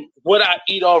 And what I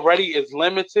eat already is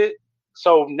limited.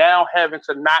 So now having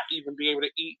to not even be able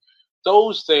to eat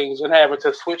those things and having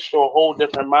to switch to a whole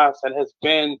different mindset has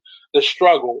been the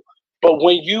struggle. But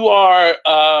when you are,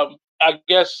 I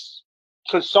guess,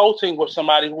 consulting with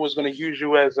somebody who is going to use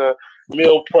you as a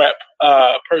meal prep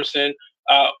person,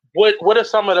 what are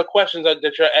some of the questions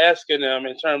that you're asking them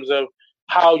in terms of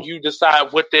how you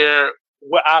decide what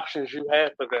options you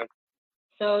have for them?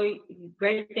 So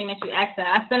great thing that you asked that.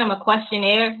 I sent them a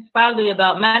questionnaire. It's probably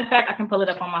about, matter of fact, I can pull it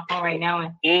up on my phone right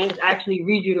now and just actually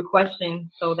read you the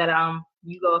question so that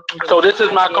you go. So this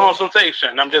is my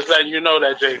consultation. I'm just letting you know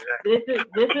that, JJ. This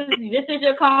is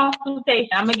your consultation.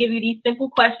 I'm gonna give you these simple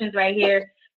questions right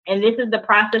here. And this is the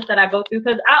process that I go through,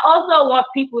 because I also want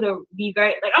people to be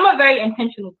I'm a very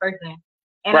intentional person.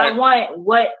 And I want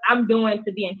what I'm doing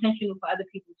to be intentional for other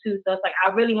people too. So it's like, I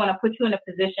really want to put you in a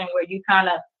position where you kind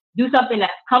of do something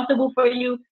that's comfortable for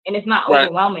you and it's not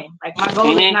overwhelming. Like, my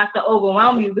goal is not to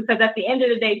overwhelm you, because at the end of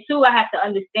the day too, I have to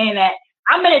understand that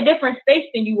I'm in a different space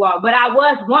than you are, but I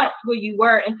was once where you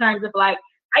were in terms of like,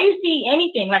 I used to eat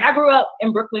anything. Like, I grew up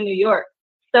in Brooklyn, New York.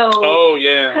 So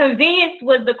convenience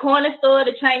was the corner store,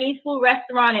 the Chinese food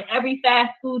restaurant, and every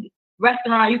fast food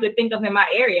restaurant you could think of in my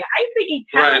area. I used to eat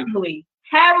terribly.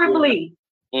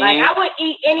 Like, I would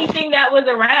eat anything that was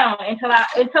around until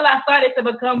I started to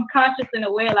become conscious and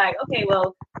aware. Like, okay,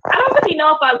 well, I don't really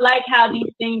know if I like how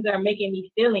these things are making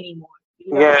me feel anymore.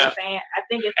 You know what I'm saying? I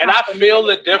think it's, and I feel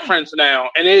the difference now.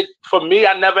 And for me,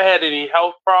 I never had any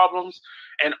health problems.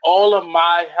 And all of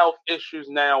my health issues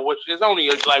now, which is only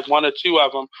like 1 or 2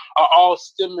 of them, are all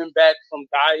stemming back from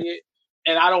diet.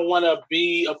 And I don't want to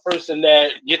be a person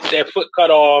that gets their foot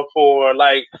cut off or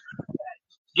like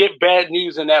get bad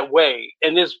news in that way.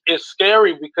 And it's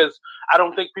scary, because I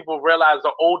don't think people realize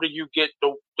the older you get,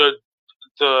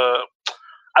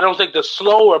 I don't think the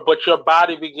slower, but your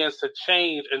body begins to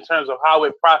change in terms of how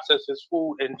it processes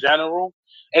food in general.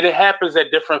 And it happens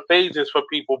at different phases for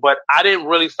people, but I didn't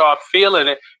really start feeling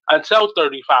it until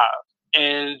 35.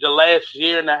 And the last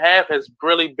year and a half has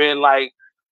really been like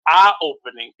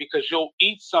eye-opening, because you'll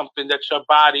eat something that your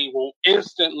body will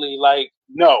instantly like,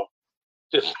 no,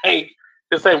 this ain't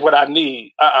what I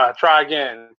need. Try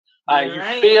again. You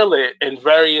feel it in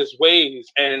various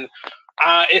ways. And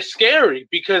it's scary,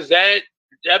 because that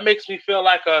makes me feel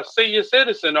like a senior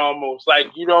citizen almost. Like,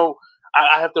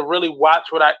 I have to really watch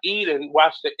what I eat and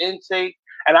watch the intake.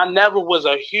 And I never was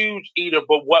a huge eater,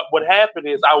 but what would happen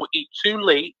is I would eat too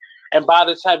late. And by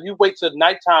the time you wait till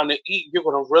nighttime to eat, you're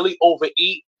going to really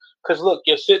overeat. Because look,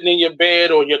 you're sitting in your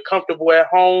bed or you're comfortable at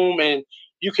home, and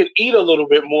you can eat a little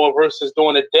bit more, versus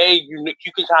during the day, you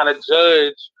can kind of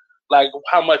judge like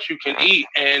how much you can eat.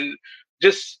 And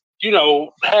just,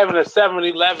 having a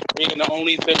 7-Eleven being the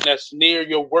only thing that's near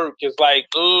your work is like,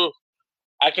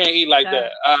 I can't eat like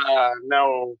that.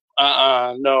 No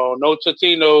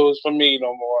Totinos for me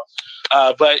no more.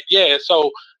 But yeah,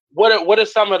 so what are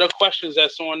some of the questions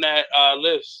that's on that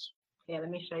list? Yeah, let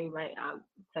me show you I'll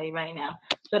tell you right now.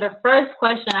 So the first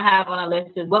question I have on the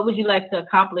list is, what would you like to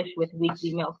accomplish with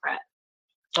weekly meal prep?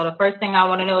 So the first thing I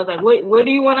want to know is like, what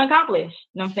do you want to accomplish?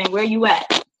 You know what I'm saying? Where are you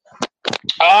at?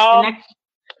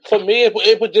 For me,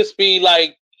 it would just be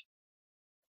like,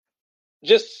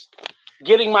 just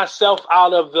getting myself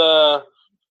out of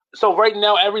so right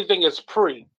now everything is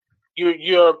pre.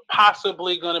 You're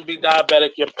possibly going to be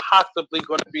diabetic. You're possibly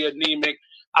going to be anemic.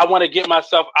 I want to get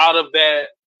myself out of that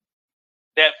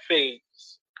phase.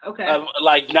 Okay. Of,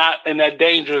 like, not in that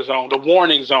danger zone, the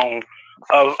warning zone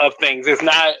of things. It's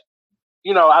not,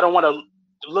 I don't want to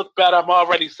look better. I'm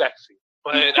already sexy,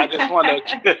 but I just want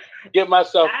to get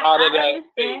myself out of that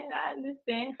phase. I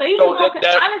understand. So you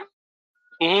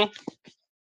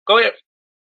Go ahead.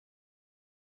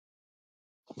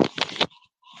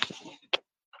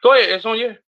 Go ahead. It's on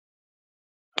you.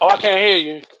 Oh, I can't hear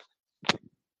you.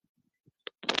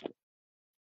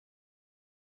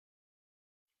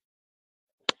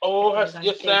 Oh,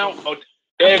 your sound. Oh,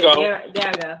 there you go. There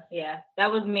I go. Yeah,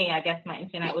 that was me. I guess my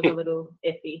internet was a little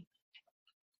iffy.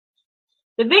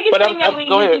 The biggest thing that we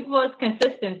need people is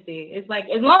consistency. It's like,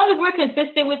 as long as we're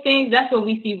consistent with things, that's when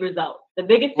we see results. The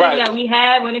biggest thing that we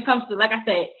have when it comes to, like I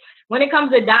said, when it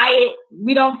comes to diet,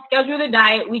 we don't schedule the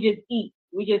diet. We just eat.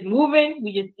 We just moving.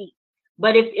 We just eat.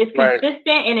 But if it's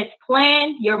consistent and it's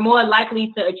planned, you're more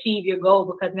likely to achieve your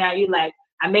goal because now you're like,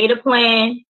 I made a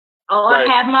plan. Oh, I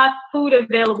have my food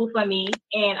available for me,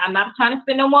 and I'm not trying to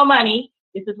spend no more money.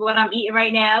 This is what I'm eating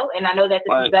right now, and I know that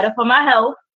this is better for my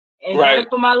health and better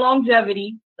for my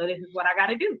longevity. So this is what I got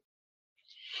to do.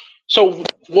 So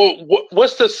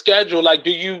what's the schedule like?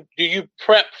 Do you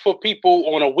prep for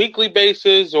people on a weekly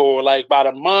basis or like about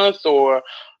a month, or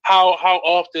how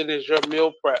often is your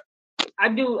meal prep? I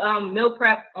do meal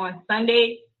prep on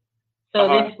Sundays. So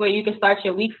this is where you can start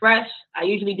your week fresh. I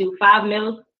usually do 5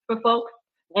 meals for folks.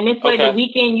 And this way the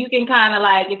weekend you can kind of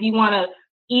like, if you want to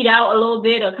eat out a little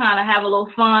bit or kind of have a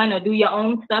little fun or do your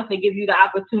own stuff, it gives you the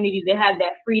opportunity to have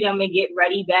that freedom and get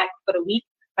ready back for the week.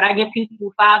 But I give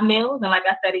people 5 meals, and like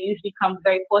I said, it usually comes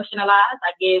very portionalized.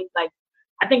 I give I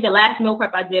think the last meal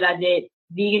prep I did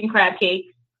vegan crab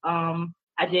cakes. I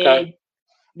did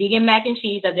vegan mac and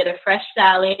cheese. I did a fresh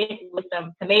salad with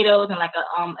some tomatoes and like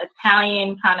a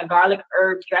Italian kind of garlic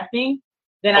herb dressing.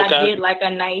 Then I did like a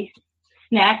nice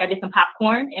snack. I did some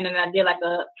popcorn, and then I did like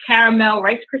a caramel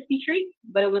Rice Krispie treat.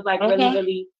 But it was like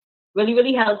really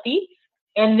healthy.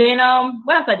 And then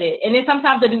what else I did? And then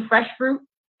sometimes I do fresh fruit.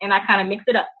 And I kind of mix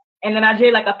it up. And then I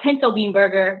did like a pinto bean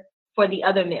burger for the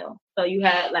other meal. So you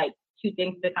had like 2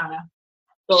 things to kind of.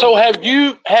 So have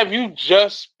you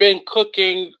just been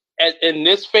cooking in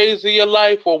this phase of your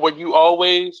life, or were you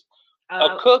always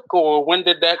a cook, or when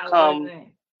did that come?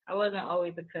 I wasn't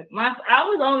always a cook. I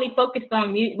was only focused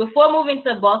on music. Before moving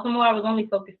to Baltimore, I was only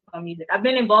focused on music. I've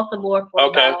been in Baltimore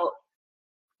for about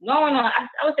going on,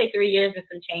 I would say 3 years and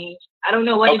some change. I don't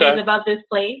know what it is about this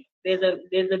place. There's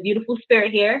a beautiful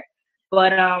spirit here,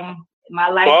 but my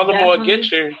life. Baltimore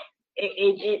gets you.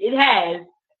 It has.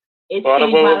 It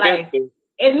changed my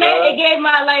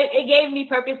life. It gave me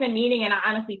purpose and meaning, and I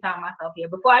honestly found myself here.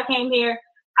 Before I came here,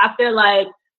 I feel like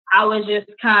I was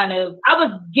just I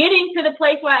was getting to the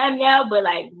place where I am now, but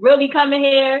like really coming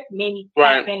here made me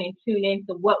tap in and tune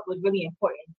into what was really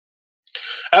important.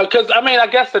 Because I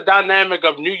guess the dynamic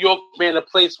of New York being a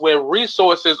place where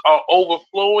resources are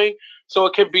overflowing, so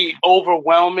it can be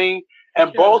overwhelming.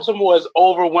 And Baltimore is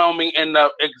overwhelming in the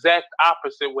exact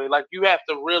opposite way. Like you have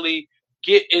to really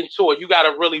get into it. You got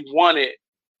to really want it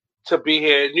to be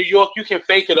here. New York, you can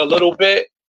fake it a little bit,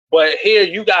 but here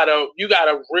you gotta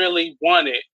really want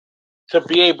it to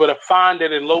be able to find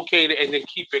it and locate it and then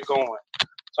keep it going.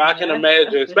 So I can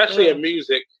imagine, especially in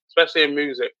music.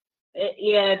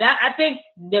 Yeah, I think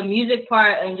the music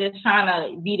part and just trying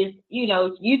to be this, you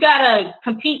gotta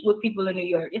compete with people in New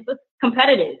York. It's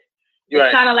competitive.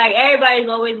 It's kind of like everybody's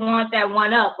always want that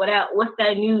one up. What's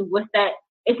that new?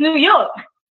 It's New York.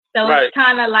 So it's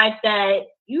kind of like that,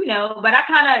 but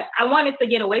I wanted to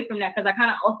get away from that because I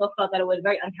kind of also felt that it was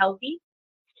very unhealthy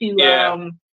to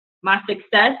my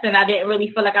success, and I didn't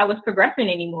really feel like I was progressing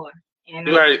anymore. And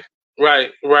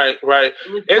Right.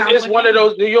 It's one of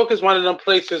those. New York is one of them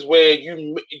places where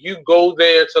you go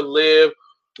there to live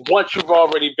once you've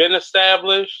already been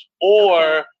established,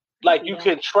 or like you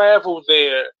can travel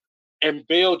there and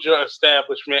build your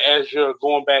establishment as you're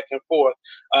going back and forth,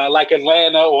 like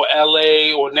Atlanta or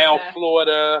LA or now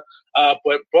Florida.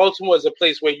 But Baltimore is a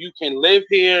place where you can live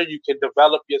here, you can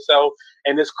develop yourself,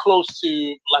 and it's close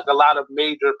to like a lot of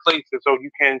major places, so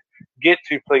you can get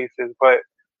to places. But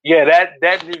yeah,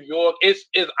 that New York is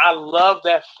I love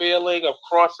that feeling of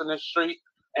crossing the street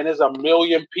and there's a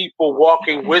million people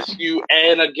walking with you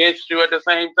and against you at the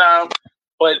same time.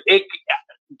 But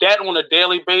that on a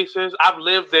daily basis, I've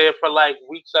lived there for like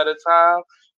weeks at a time.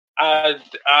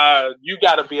 You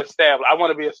got to be established. I want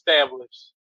to be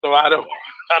established, so I don't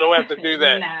have to do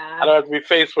that. I don't have to be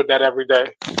faced with that every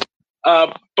day.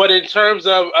 But in terms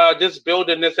of just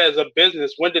building this as a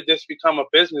business, when did this become a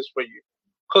business for you?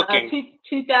 Cooking.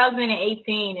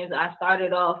 2018 is I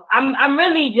started off. I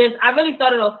really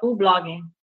started off food blogging,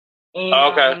 and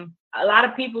a lot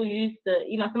of people used to,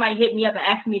 somebody hit me up and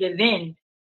asked me to vend,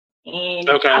 and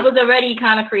I was already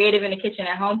kind of creative in the kitchen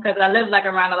at home because I live like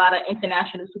around a lot of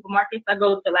international supermarkets. I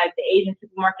go to like the Asian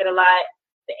supermarket a lot,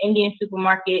 the Indian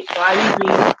supermarket, so I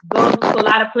usually go to a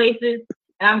lot of places,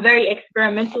 and I'm very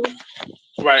experimental.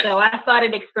 Right. So I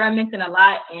started experimenting a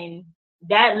lot, and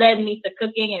that led me to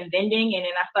cooking and vending, and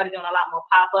then I started doing a lot more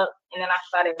pop-ups, and then I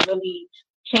started really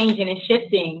changing and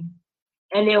shifting.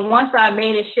 And then once I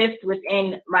made a shift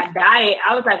within my diet,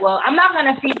 I was like, well, I'm not going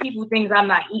to feed people things I'm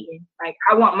not eating. Like,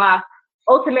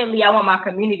 ultimately, I want my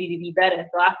community to be better.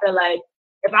 So I feel like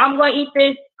if I'm going to eat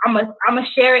this, I'm gonna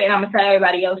share it, and I'm going to tell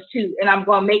everybody else too. And I'm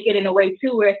going to make it in a way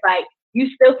too where it's like, you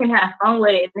still can have fun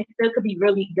with it, and it still could be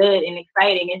really good and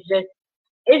exciting. It's just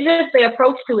the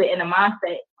approach to it and the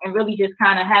mindset, and really just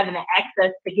kind of having the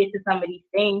access to get to some of these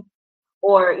things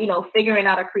or, you know, figuring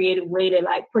out a creative way to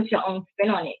like put your own spin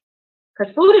on it.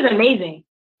 Because food is amazing.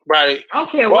 Right. I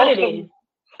don't care what it is.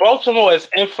 Baltimore is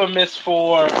infamous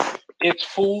for its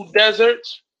food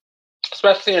deserts,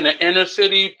 especially in the inner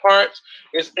city parts.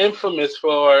 It's infamous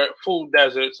for food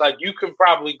deserts. Like, you can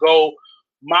probably go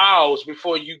miles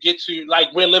before you get to,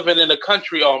 like, we're living in the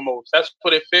country almost. That's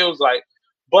what it feels like.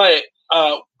 But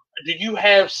do you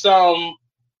have some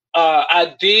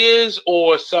ideas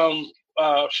or some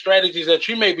strategies that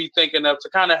you may be thinking of to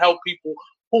kind of help people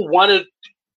who want to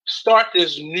start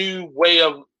this new way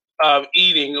of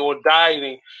eating or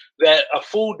dieting, that a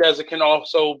food desert can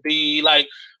also be like,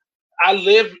 I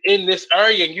live in this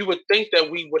area and you would think that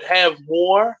we would have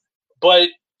more, but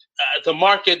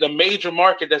the major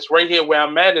market that's right here where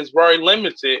I'm at is very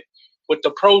limited with the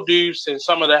produce and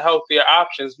some of the healthier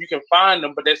options. You can find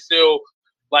them, but they're still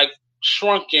like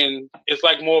shrunken. It's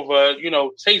like more of a, you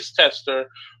know, taste tester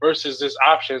versus this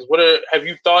options. Have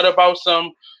you thought about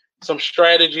some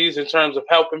strategies in terms of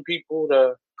helping people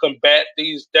to combat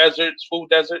these food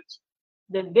deserts?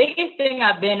 The biggest thing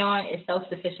I've been on is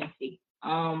self-sufficiency.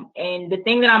 And the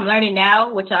thing that I'm learning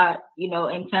now, which I, you know,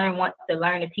 in turn want to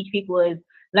learn to teach people, is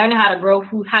learning how to grow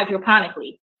food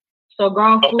hydroponically. So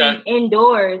growing food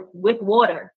indoors with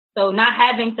water. So not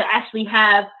having to actually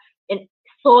have an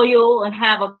soil and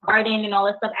have a garden and all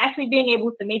that stuff, actually being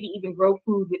able to maybe even grow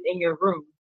food within your room.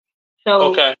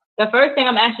 So the first thing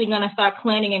I'm actually going to start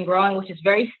planting and growing, which is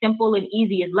very simple and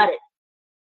easy, is lettuce.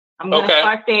 I'm going to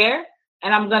start there,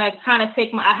 and I'm going to kind of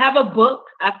I have a book.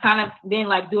 I've kind of been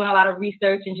like doing a lot of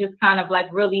research and just kind of like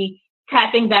really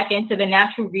tapping back into the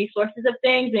natural resources of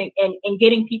things and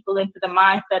getting people into the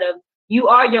mindset of you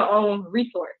are your own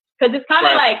resource. Because it's kind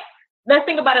of like, let's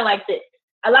think about it like this.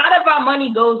 A lot of our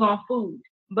money goes on food,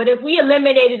 but if we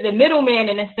eliminated the middleman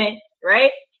in a sense,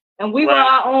 right? And we were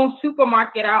our own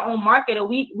supermarket, our own market, and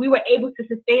we were able to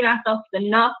sustain ourselves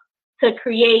enough to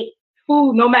create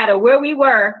food no matter where we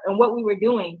were and what we were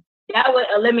doing, that would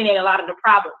eliminate a lot of the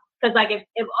problems. Because like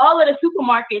if all of the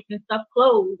supermarkets and stuff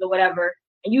closed or whatever,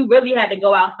 and you really had to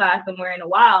go outside somewhere in the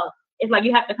wild, it's like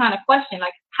you have to kind of question,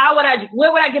 like,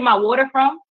 where would I get my water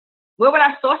from? Where would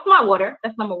I source my water?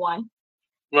 That's number one.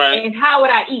 Right. And how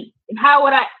would I eat? And how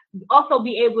would I also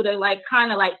be able to like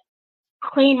kind of like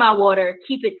clean my water,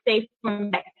 keep it safe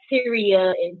from bacteria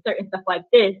and certain stuff like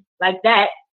that?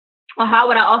 Or how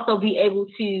would I also be able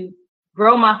to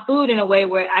grow my food in a way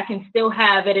where I can still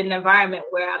have it in an environment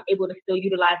where I'm able to still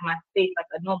utilize my space like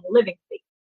a normal living space?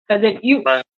 Because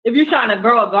if you're trying to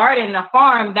grow a garden and a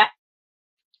farm, that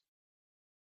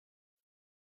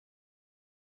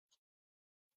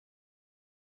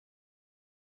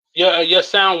your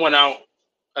sound went out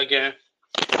again.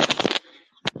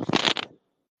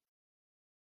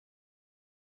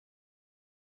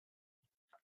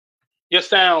 Your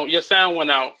sound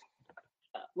went out.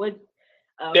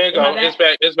 There you go.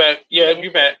 It's back. Yeah,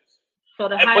 you back. So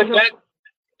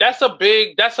that's a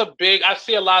big. I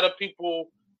see a lot of people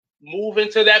move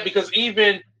into that because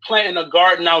even planting a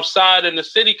garden outside in the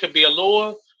city could be a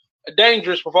little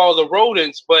dangerous with all the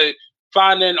rodents, but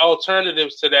finding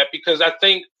alternatives to that, because I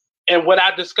think, and what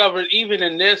I discovered even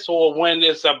in this, or when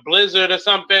it's a blizzard or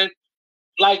something,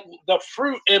 like the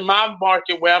fruit in my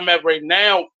market where I'm at right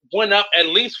now went up at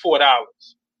least $4,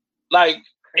 like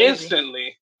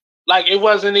instantly. Like it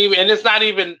wasn't even, and it's not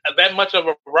even that much of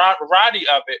a variety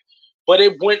of it, but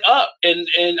it went up, and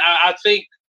I think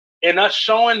in us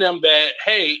showing them that,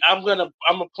 hey, I'm gonna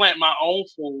plant my own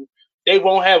food, they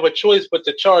won't have a choice but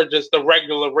to charge us the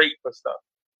regular rate for stuff,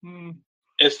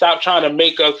 and stop trying to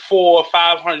make a 400% or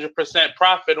 500%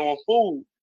 profit on food,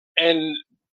 and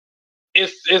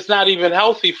it's not even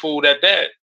healthy food at that.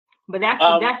 But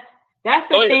that's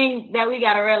the thing that we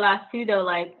gotta realize too, though.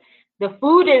 Like the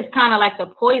food is kind of like the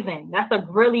poison. That's a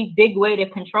really big way to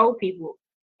control people.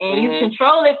 And you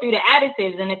control it through the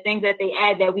additives and the things that they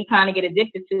add that we kind of get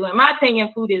addicted to. In my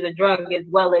opinion, food is a drug as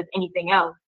well as anything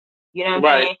else. You know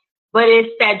what I'm saying? But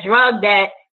it's that drug that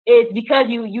is because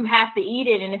you have to eat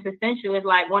it and it's essential. It's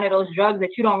like one of those drugs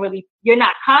that you're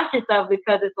not conscious of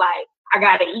because it's like, I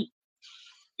got to eat.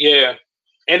 Yeah.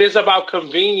 And it's about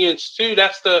convenience too.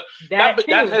 That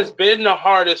has been the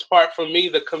hardest part for me,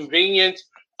 the convenience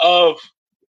of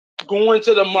going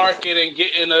to the market and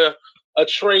getting a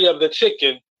tray of the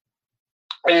chicken.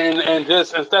 And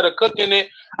just instead of cooking it,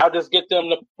 I'll just get them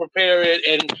to prepare it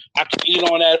and I can eat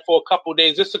on that for a couple of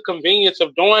days. It's the convenience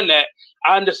of doing that.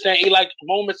 I understand like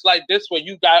moments like this where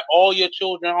you got all your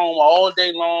children home all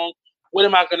day long. What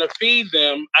am I going to feed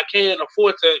them? I can't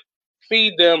afford to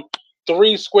feed them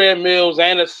 3 square meals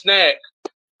and a snack,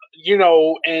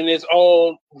 and it's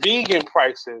all vegan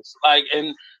prices. Like,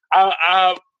 and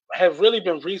I have really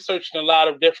been researching a lot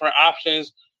of different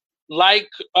options, like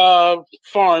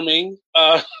farming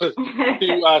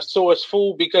to source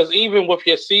food, because even with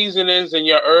your seasonings and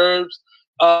your herbs,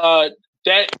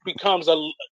 that becomes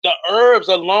the herbs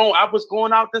alone. I was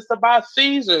going out just to buy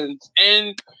seasons,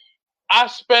 and I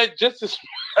spent just as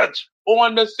much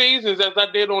on the seasons as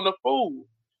I did on the food.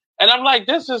 And I'm like,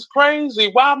 this is crazy.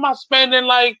 Why am I spending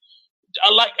like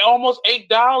almost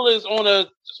 $8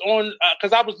 on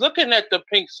because I was looking at the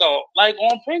pink salt, like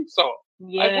on pink salt.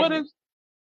 Yeah. Like, what is?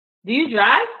 Do you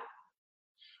drive?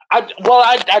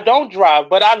 I don't drive,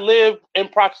 but I live in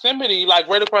proximity, like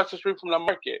right across the street from the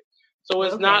market. So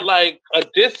it's not like a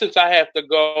distance I have to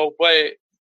go, but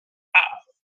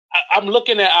I'm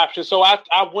looking at options. So I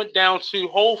went down to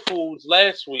Whole Foods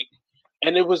last week,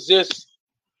 and it was just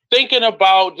thinking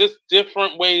about just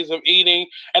different ways of eating.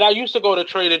 And I used to go to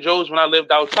Trader Joe's when I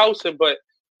lived out Towson, but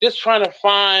just trying to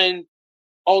find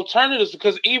alternatives,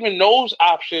 because even those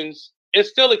options, it's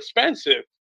still expensive.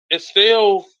 It's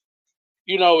still,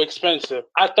 expensive.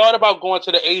 I thought about going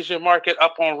to the Asian market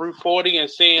up on Route 40 and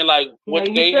seeing like what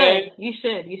they had. You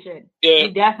should. Yeah.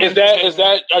 You definitely is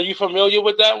that are you familiar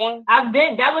with that one?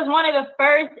 That was one of the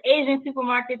first Asian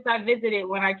supermarkets I visited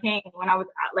when I was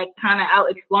like kind of out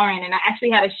exploring, and I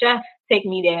actually had a chef take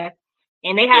me there.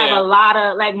 And they have a lot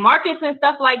of like markets and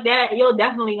stuff like that. You're going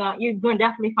to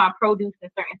definitely find produce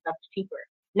and certain stuff cheaper.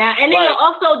 Now, and then you'll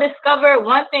also discover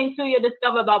one thing too. You'll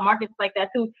discover about markets like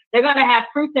that too. They're gonna have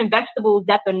fruits and vegetables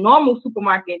that the normal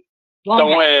supermarkets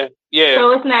won't have. Yeah.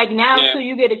 So it's like now too,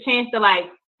 you get a chance to like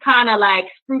kind of like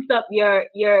spruce up your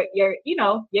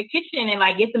kitchen and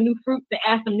like get some new fruits and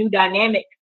add some new dynamics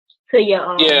to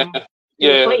your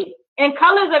your plate. And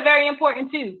colors are very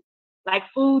important too. Like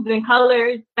foods and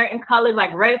colors, certain colors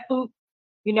like red food,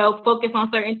 focus on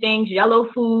certain things.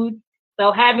 Yellow food.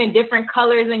 So having different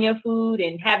colors in your food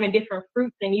and having different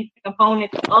fruits and these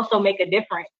components also make a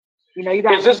difference. You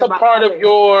got. Is this a part of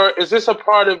your? Is this a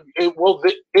part of?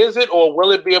 Is it or will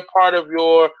it be a part of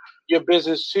your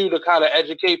business too, to kind of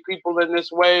educate people in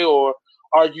this way, or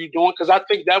are you doing? Because I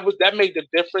think that made the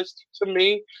difference to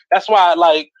me. That's why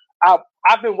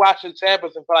I've been watching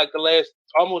Tabitha for like the last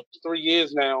almost 3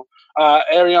 years now.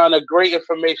 Ariana, great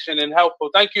information and helpful.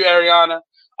 Thank you, Ariana.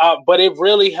 But it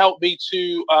really helped me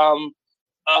to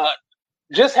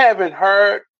just having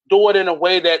her do it in a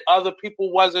way that other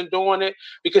people wasn't doing it,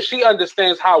 because she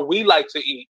understands how we like to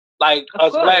eat, like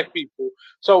us Black people.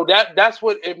 So that's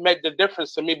what it made the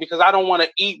difference to me, because I don't want to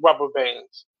eat rubber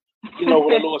bands, with a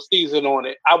little season on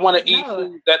it. I want to eat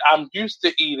food that I'm used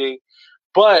to eating,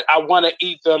 but I want to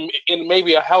eat them in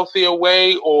maybe a healthier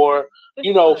way, or,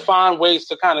 find ways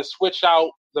to kind of switch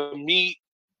out the meat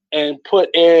and put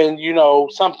in,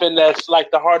 something that's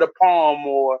like the heart of palm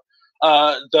or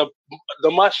the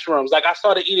mushrooms. Like I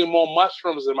started eating more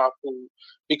mushrooms in my food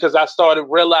because I started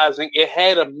realizing it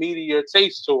had a meatier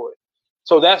taste to it.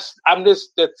 So I'm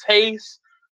just the taste,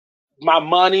 my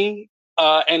money,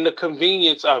 and the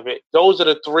convenience of it. Those are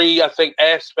the three, I think,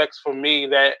 aspects for me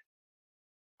that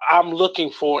I'm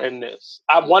looking for in this.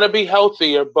 I want to be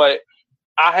healthier, but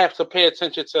I have to pay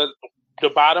attention to the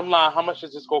bottom line. How much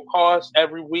is this going to cost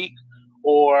every week?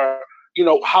 Or,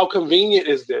 how convenient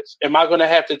is this? Am I going to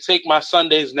have to take my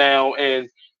Sundays now and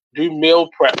do meal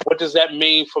prep? What does that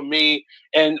mean for me?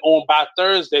 And by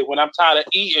Thursday, when I'm tired of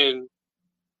eating,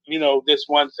 this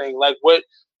one thing, like what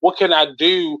can I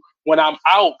do when I'm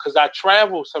out? Because I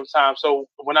travel sometimes. So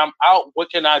when I'm out,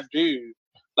 what can I do?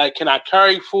 Like, can I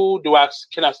carry food?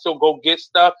 Can I still go get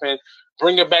stuff and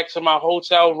bring it back to my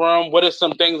hotel room? What are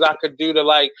some things I could do to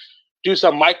like do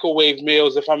some microwave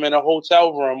meals if I'm in a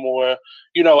hotel room? Or,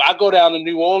 I go down to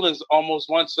New Orleans almost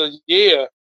once a year.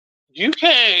 You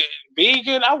can't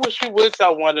vegan. I wish you would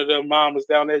tell one of the mamas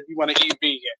down there you want to eat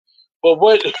vegan. But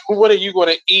what are you going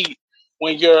to eat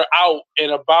when you're out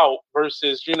and about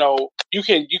versus, you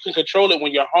can control it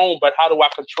when you're home, but how do I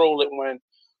control it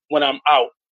when I'm out?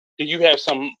 Do you have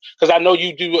some, because I know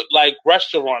you do like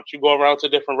restaurants, you go around to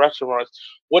different restaurants.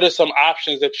 What are some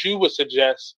options that you would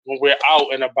suggest when we're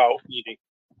out and about eating?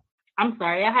 I'm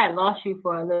sorry, I had lost you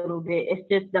for a little bit. It's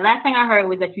just the last thing I heard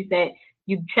was that you said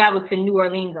you travel to New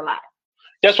Orleans a lot.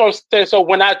 That's what I'm saying. So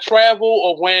when I travel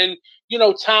or when,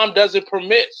 time doesn't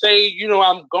permit, say,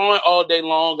 I'm going all day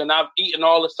long and I've eaten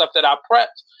all the stuff that I prepped,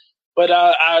 but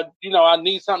I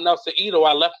need something else to eat, or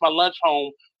I left my lunch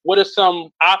home. What are some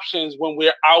options when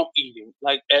we're out eating,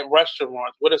 like at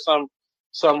restaurants? What are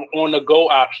some on-the-go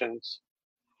options?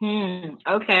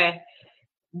 Okay.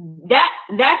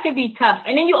 That could be tough.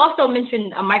 And then you also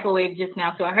mentioned a microwave just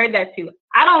now, so I heard that too.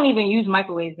 I don't even use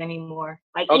microwaves anymore.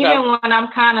 Like even when I'm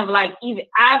kind of like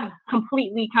I've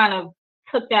completely kind of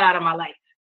took that out of my life.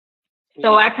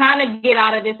 So I kind of get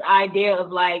out of this idea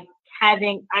of like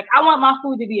having, like, I want my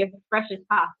food to be as fresh as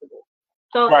possible.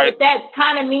 So if that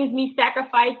kind of means me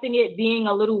sacrificing it being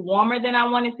a little warmer than I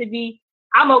want it to be,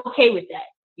 I'm okay with that.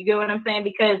 You get what I'm saying?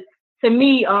 Because to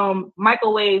me,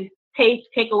 microwaves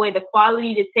take away the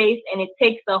quality, the taste, and it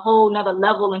takes a whole nother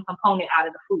level and component out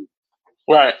of the food.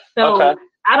 Right. So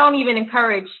I'm not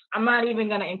even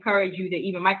going to encourage you to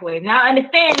even microwave. Now I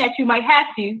understand that you might have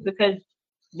to, because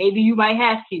maybe you might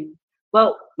have to.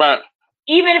 But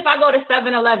even if I go to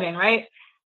 7-Eleven, right?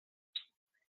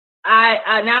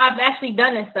 Now I've actually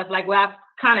done this stuff, like where I've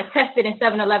kind of tested in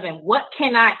 7-Eleven. What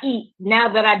can I eat now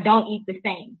that I don't eat the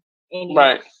same anymore?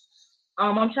 Right.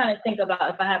 I'm trying to think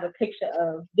about if I have a picture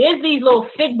of. There's these little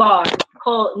fig bars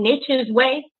called Nature's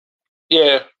Way.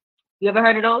 Yeah. You ever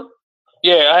heard of those?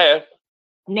 Yeah, I have.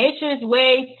 Nature's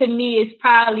Way to me is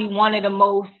probably one of the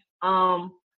most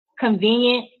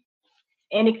convenient,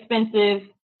 inexpensive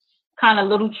kind of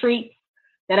little treats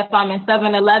that if I'm in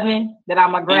 7-Eleven that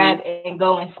I'm gonna grab and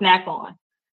go and snack on.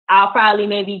 I'll probably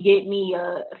maybe get me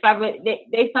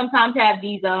they sometimes have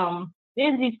these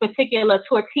there's these particular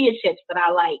tortilla chips that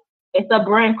I like. It's a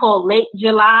brand called Late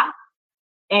July,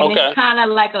 and it's kind of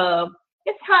like a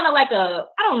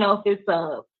I don't know if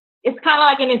it's kind of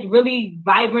like in this really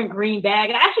vibrant green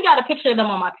bag. I actually got a picture of them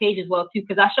on my page as well too,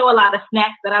 because I show a lot of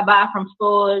snacks that I buy from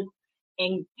stores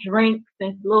and drinks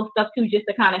and little stuff too, just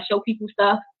to kind of show people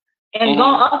stuff. And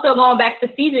going back to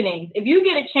seasonings, if you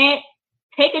get a chance,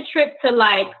 take a trip to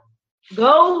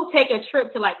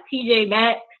TJ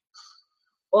Maxx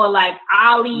or like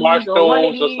Ollie's Marshalls or one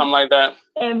of these, or something like that,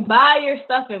 and buy your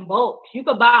stuff in bulk. You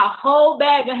could buy a whole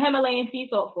bag of Himalayan sea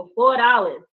salt for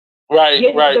 $4.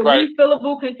 Get the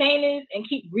refillable containers and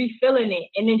keep refilling it,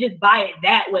 and then just buy it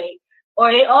that way.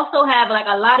 Or they also have like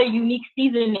a lot of unique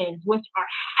seasonings, which are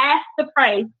half the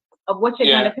price of what you're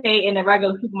going to pay in a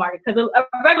regular supermarket. Because a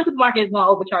regular supermarket is going to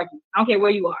overcharge you. I don't care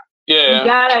where you are.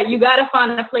 Yeah. You gotta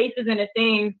find the places and the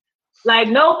things. Like,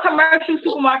 no commercial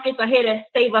supermarkets are here to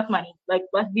save us money. Like,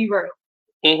 let's be real.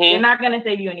 They're not going to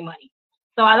save you any money.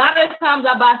 So a lot of times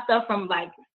I buy stuff from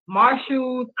like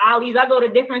Marshalls, Ollie's. I go to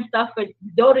different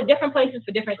places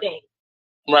for different things.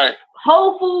 Right.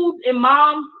 Whole Foods and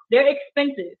Moms, they're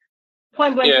expensive.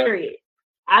 Point blank period.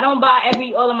 I don't buy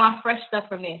all of my fresh stuff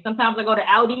from there. Sometimes I go to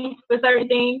Aldi's for certain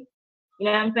things. You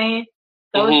know what I'm saying?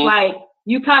 So it's like,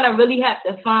 you kind of really have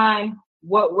to find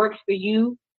what works for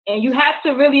you. And you have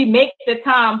to really make the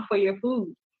time for your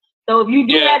food. So if you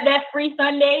do have that free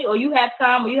Sunday, or you have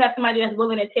time, or you have somebody that's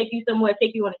willing to take you somewhere,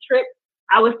 take you on a trip,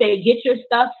 I would say get your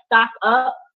stuff, stock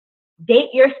up, date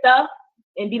your stuff,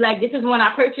 and be like, this is when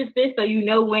I purchased this, so you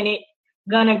know when it's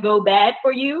gonna go bad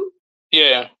for you.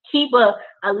 Yeah. Keep a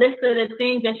list of the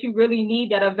things that you really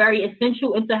need that are very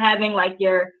essential into having like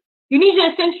you need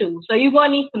your essentials. So you're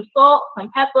gonna need some salt, some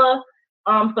pepper,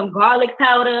 some garlic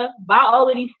powder. Buy all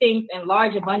of these things in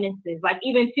large abundances. Like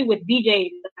even too with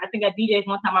BJ's, I think at BJ's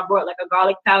one time I brought like a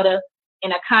garlic powder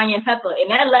and a cayenne pepper,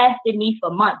 and that lasted me for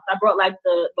months. I brought like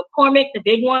the McCormick, the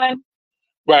big one.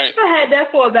 Right. I had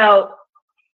that for about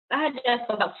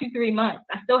 2-3 months.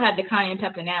 I still have the cayenne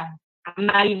pepper now. I'm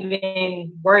not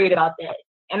even worried about that.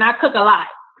 And I cook a lot.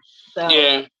 So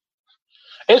yeah.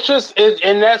 It's just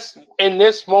and that's in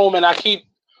this moment I keep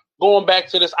going back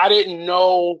to this. I didn't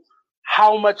know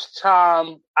how much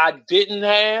time I didn't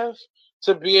have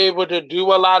to be able to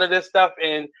do a lot of this stuff.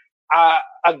 And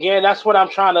again, that's what I'm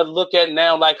trying to look at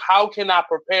now. Like, how can I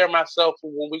prepare myself for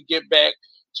when we get back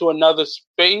to another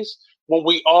space, when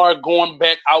we are going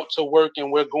back out to work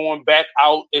and we're going back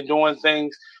out and doing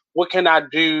things? What can I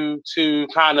do to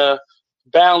kind of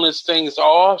balance things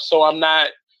off so I'm not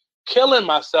killing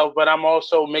myself, but I'm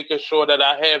also making sure that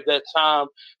I have that time?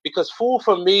 Because food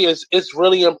for me is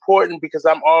really important, because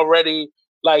I'm already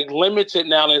like limited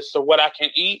now as to what I can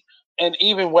eat and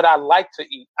even what I like to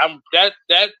eat. That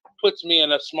puts me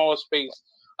in a small space.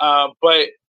 But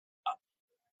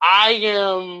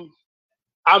I'm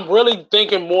really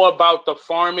thinking more about the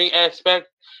farming aspect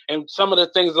and some of the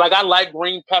things. Like, I like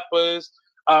green peppers.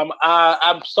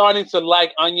 I'm starting to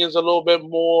like onions a little bit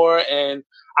more, and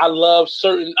I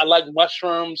like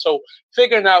mushrooms. So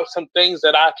figuring out some things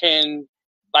that I can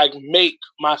like make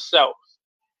myself,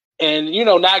 and I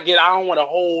don't want a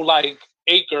whole like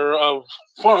acre of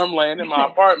farmland in my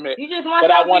apartment. You just want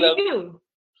something to do.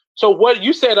 So what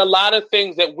you said, a lot of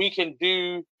things that we can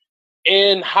do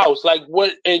in house. Like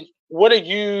what would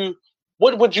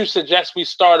you suggest we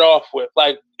start off with?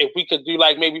 Like, if we could do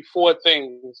like maybe 4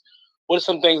 things, what are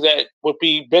some things that would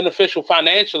be beneficial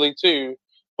financially too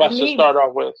for us to start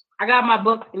off with? I got my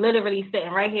book literally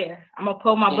sitting right here. I'm gonna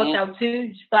pull my book out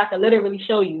too, so I can literally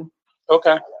show you.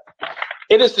 Okay.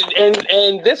 It is,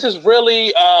 and this is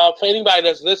really for anybody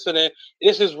that's listening.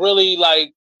 This is really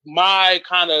like my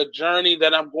kind of journey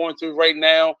that I'm going through right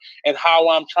now, and how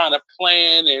I'm trying to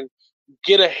plan and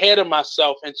get ahead of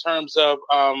myself in terms of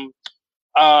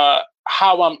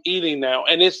how I'm eating now.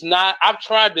 And it's not. I've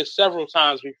tried this several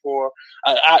times before.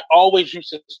 I always used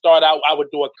to start out. I would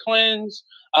do a cleanse.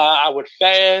 I would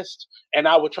fast, and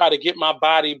I would try to get my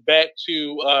body back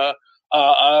to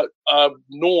a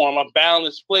norm, a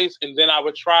balanced place, and then I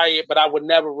would try it, but I would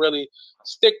never really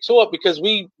stick to it because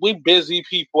we busy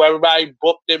people, everybody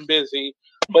booked and busy.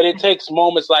 But it takes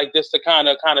moments like this to kind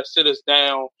of sit us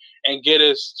down and get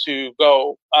us to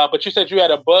go. But you said you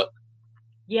had a book.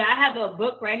 Yeah, I have a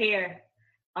book right here.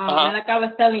 And like I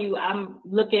was telling you, I'm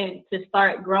looking to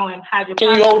start growing hydroponics.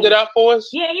 Can you hold it up for us?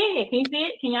 Yeah. Can you see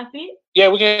it? Can y'all see it? Yeah,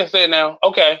 we can see it now.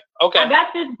 Okay. I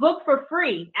got this book for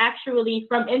free, actually,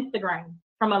 from Instagram,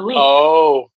 from a link.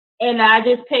 Oh. And I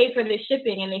just paid for the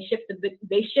shipping, and they shipped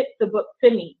the book to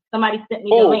me. Somebody sent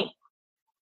me the link.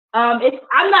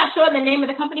 I'm not sure the name of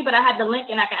the company, but I had the link,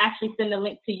 and I can actually send the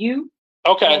link to you.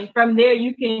 Okay. And from there,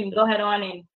 you can go ahead on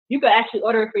and you can actually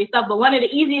order it for yourself. But one of the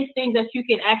easiest things that you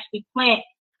can actually plant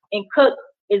and cook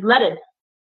is lettuce.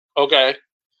 Okay.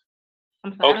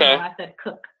 I'm sorry, I don't know why I said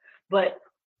cook. But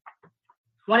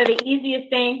one of the easiest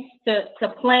things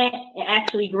to plant and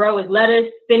actually grow is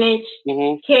lettuce, spinach,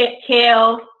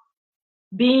 kale,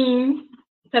 beans,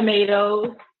 tomatoes.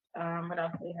 What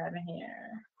else do we have in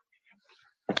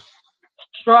here?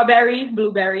 Strawberries,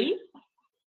 blueberries,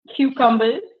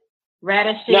 cucumbers,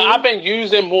 radishes. Now, I've been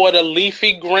using more the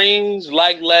leafy greens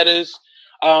like lettuce.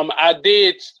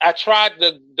 I tried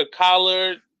the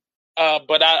collard,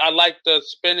 but I like the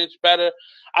spinach better.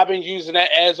 I've been using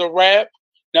that as a wrap.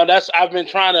 Now I've been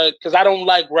trying to, because I don't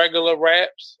like regular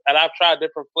wraps, and I've tried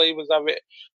different flavors of it.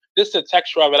 Just the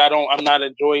texture of it, I'm not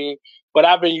enjoying. But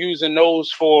I've been using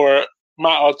those for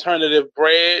my alternative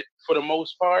bread for the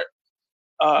most part.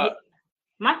 My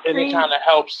screen, and it kind of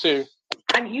helps too.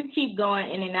 You keep going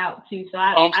in and out too, so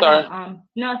I'm sorry.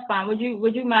 No, it's fine. Would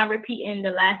you mind repeating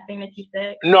the last thing that you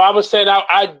said? No, I was saying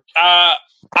I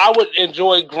would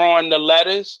enjoy growing the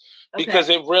lettuce because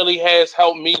it really has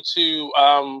helped me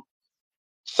to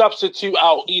substitute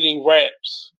out eating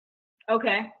wraps.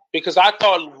 Okay. Because I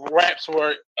thought wraps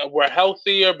were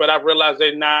healthier, but I realized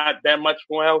they're not that much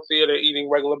more healthier than eating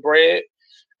regular bread,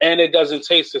 and it doesn't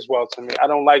taste as well to me. I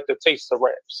don't like the taste of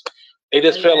wraps. They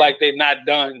just feel like they're not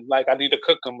done. Like I need to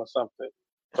cook them or something.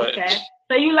 But, okay.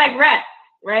 So you like wraps,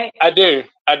 right? I do.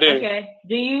 Okay.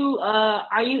 Do you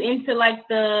are you into like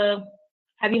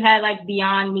have you had like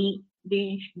Beyond Meat? Do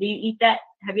you eat that?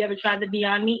 Have you ever tried the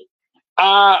Beyond Meat?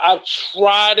 I've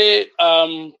tried it.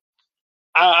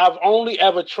 I've only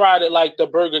ever tried it like the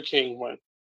Burger King one.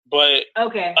 But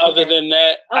other than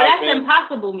that, that's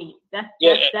Impossible Meat. That's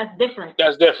different.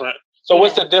 That's different. So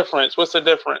what's the difference?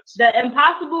 The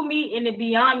Impossible Meat and the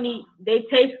Beyond Meat, they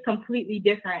taste completely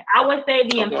different. I would say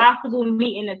the Impossible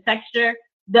Meat and the texture.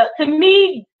 To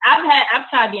me, I've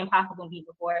tried the Impossible Meat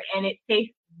before, and it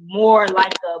tastes more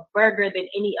like a burger than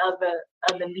any other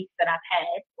of the meats that I've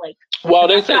had. Like, well,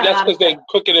 they say that's because they're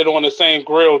cooking it on the same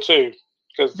grill too.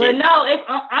 But no, it's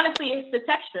honestly it's the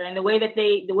texture and the way that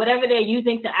whatever they're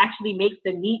using to actually make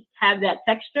the meat have that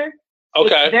texture.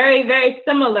 Okay. It's very, very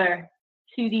similar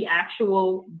to the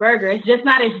actual burger. It's just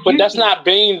not as juicy. But that's not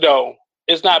bean though.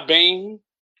 It's not bean.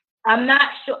 I'm not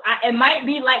sure. It might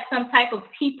be like some type of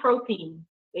pea protein.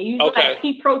 They use like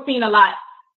pea protein a lot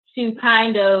to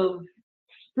kind of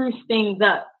spruce things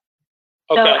up.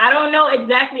 So I don't know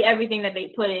exactly everything that they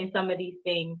put in some of these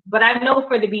things, but I know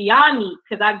for the Beyond Meat,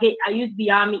 because I use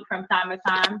Beyond Meat from time to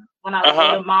time when I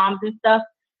was with moms and stuff.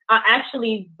 I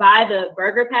actually buy the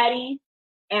burger patties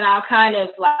and I'll kind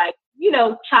of like,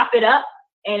 chop it up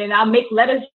and then I'll make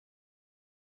lettuce.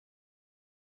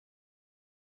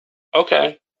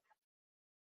 Okay.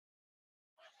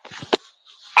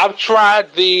 I've tried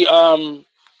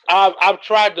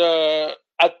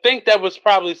I think that was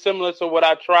probably similar to what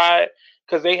I tried.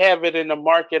 Because they have it in the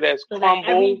market as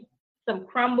crumble. Some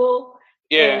crumble.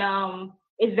 Yeah. And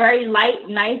it's very light,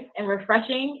 nice, and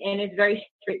refreshing, and it's very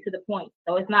straight to the point.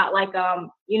 So it's not like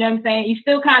you know what I'm saying? You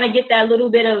still kind of get that little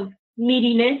bit of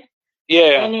meatiness.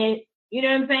 Yeah. And you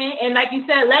know what I'm saying? And like you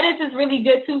said, lettuce is really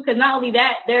good too, because not only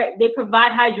that, they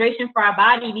provide hydration for our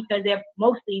body because they're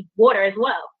mostly water as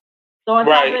well. So on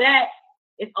top of that,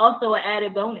 it's also an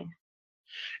added bonus.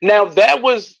 Now that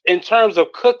was in terms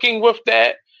of cooking with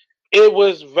that. It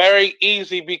was very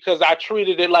easy because I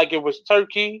treated it like it was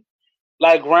turkey,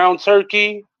 like ground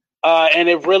turkey, and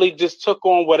it really just took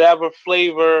on whatever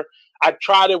flavor. I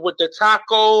tried it with the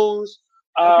tacos.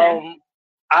 I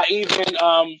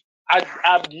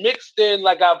I mixed in,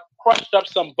 like, I crushed up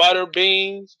some butter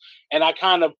beans and I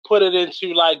kind of put it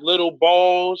into like little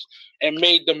balls and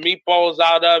made the meatballs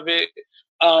out of it.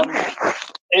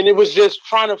 And it was just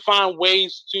trying to find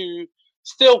ways to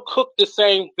still cook the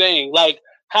same thing. Like,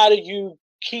 how do you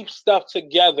keep stuff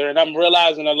together? And I'm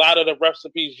realizing a lot of the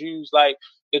recipes use like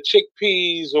the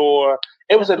chickpeas, or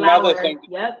it was another thing.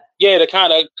 Yep. Yeah, to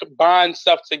kind of bind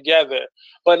stuff together.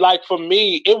 But like for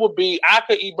me, it would be, I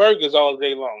could eat burgers all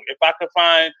day long. If I could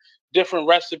find different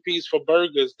recipes for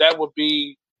burgers, that would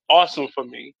be awesome for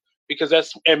me. Because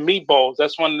and meatballs,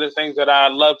 that's one of the things that I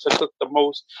love to cook the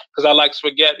most, because I like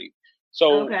spaghetti.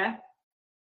 So okay.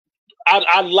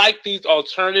 I like these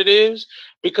alternatives,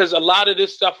 because a lot of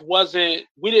this stuff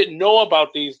we didn't know about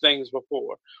these things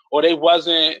before, or it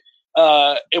wasn't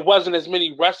as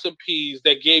many recipes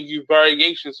that gave you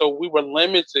variation. So we were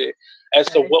limited as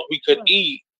to what we could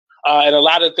eat. And a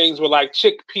lot of things were like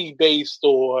chickpea based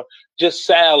or just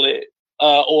salad.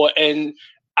 And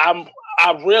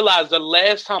I realized the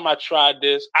last time I tried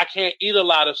this, I can't eat a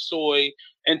lot of soy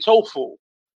and tofu.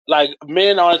 Like,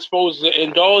 men aren't supposed to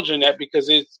indulge in that because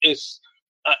it's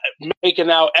making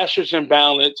our estrogen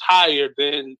balance higher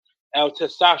than our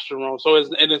testosterone. So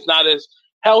it's not as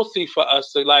healthy for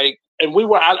us to like. And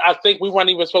I think we weren't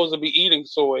even supposed to be eating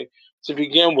soy to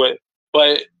begin with.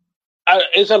 But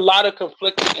it's a lot of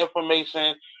conflicting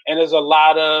information, and there's a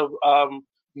lot of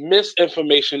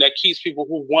misinformation that keeps people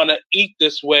who want to eat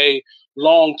this way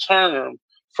long term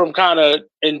from kind of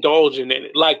indulging in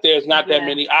it. Like, there's not that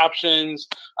many options,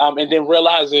 and then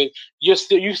realizing you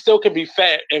still can be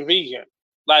fat and vegan.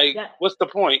 Like, what's the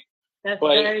point? That's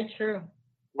very true.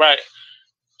 Right.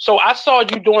 So I saw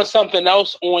you doing something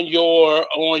else on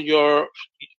your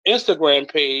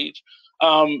Instagram page,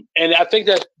 and I think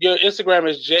that your Instagram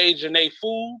is J Janae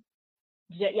Food.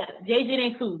 Yeah, J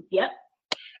Janae Food. Yep.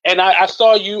 And I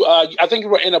saw you. I think you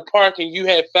were in a park and you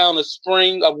had found a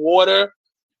spring of water.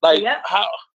 Like,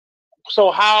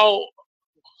 So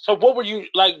what were you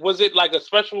like? Was it like a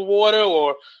special water,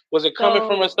 or was it coming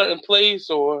from a certain place?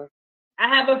 Or I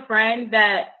have a friend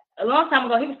that a long time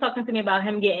ago, he was talking to me about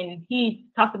he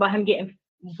talked about him getting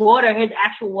water, his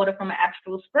actual water, from an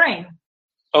actual spring.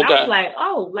 Okay. And I was like,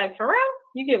 oh, like, for real?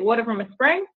 You get water from a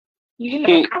spring?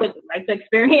 I would like to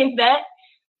experience that.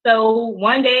 So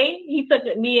one day he took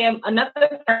me and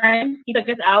another friend, he took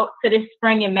us out to this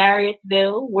spring in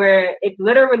Marriottsville, where it's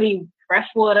literally fresh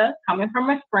water coming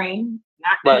from a spring,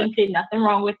 not tainted, nothing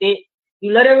wrong with it.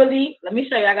 You literally, let me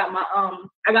show you. I got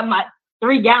my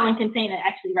 3-gallon container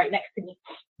actually right next to me.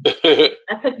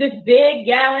 I took this big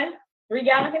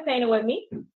 3-gallon container with me,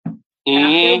 and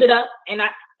I filled it up, and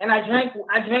I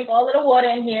drank all of the water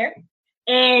in here.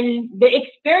 And the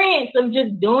experience of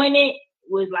just doing it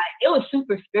was like, it was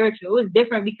super spiritual. It was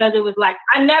different because it was like,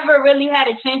 I never really had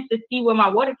a chance to see where my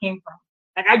water came from.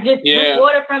 Like, I just drank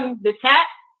water from the tap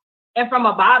and from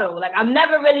a bottle. Like, I'm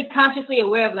never really consciously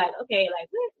aware of like, okay, like,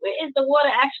 where is the water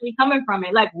actually coming from?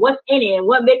 And like, what's in it? And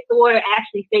what makes the water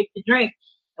actually safe to drink?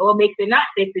 And what makes it not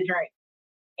safe to drink?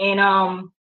 And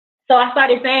so I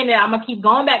started saying that I'm going to keep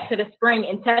going back to the spring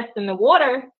and testing the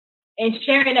water and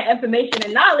sharing the information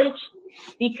and knowledge,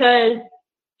 because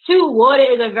water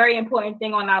is a very important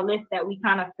thing on our list that we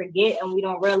kind of forget and we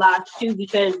don't realize too,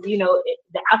 because,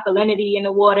 the alkalinity in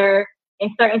the water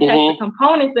and certain types of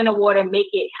components in the water make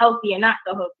it healthy and not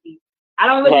so healthy. I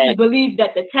don't really believe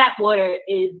that the tap water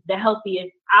is the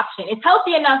healthiest option. It's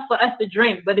healthy enough for us to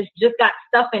drink, but it's just got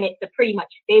stuff in it to pretty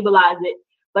much stabilize it,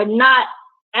 but not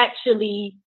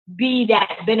actually be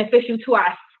that beneficial to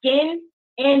our skin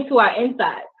and to our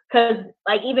insides. Because,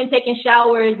 like, even taking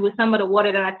showers with some of the water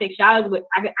that I take showers with,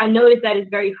 I notice that it's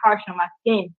very harsh on my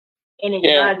skin, and it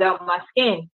dries out my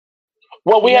skin.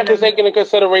 Well, we have to take into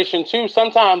consideration, too,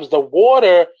 sometimes the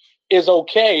water is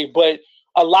okay, but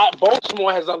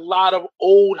Baltimore has a lot of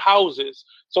old houses,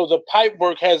 so the pipe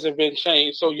work hasn't been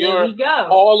changed. So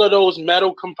all of those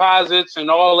metal composites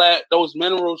and all that, those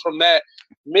minerals from that,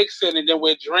 mix in, and then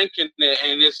we're drinking it,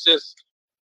 and it's just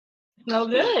no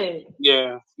good.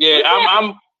 Yeah.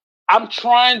 I'm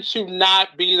trying to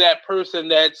not be that person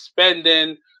that's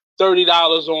spending $30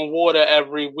 on water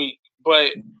every week,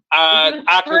 but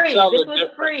I can tell the difference. This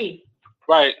was free.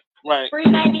 Right.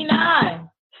 $3.99.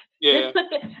 Yeah.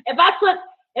 If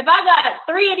I got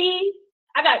 3 of these,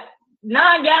 I got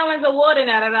 9 gallons of water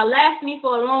now that'll last me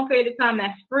for a long period of time.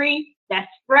 That's free.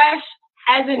 That's fresh.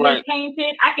 Hasn't been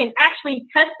tainted. I can actually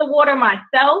test the water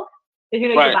myself. Because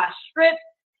you buy strips.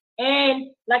 And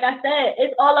like I said,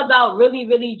 it's all about really,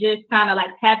 really just kind of like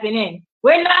tapping in.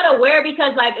 We're not aware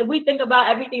because, like, if we think about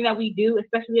everything that we do,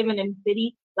 especially living in the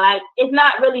city, like, it's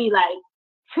not really like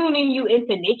tuning you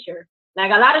into nature.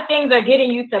 Like a lot of things are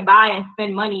getting you to buy and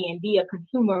spend money and be a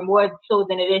consumer more so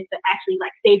than it is to actually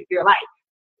like save your life.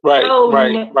 Right, so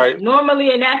right.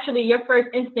 Normally and naturally, your first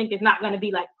instinct is not going to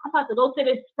be like, I'm about to go to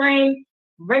this spring,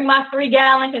 bring my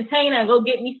 3-gallon container and go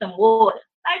get me some water.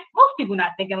 Like most people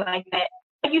not thinking like that.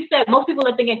 Like you said, most people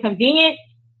are thinking convenience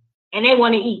and they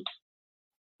want to eat.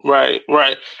 Right.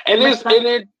 And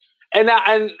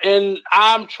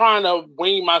I'm trying to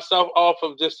wean myself off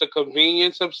of just the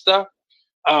convenience of stuff.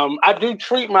 I do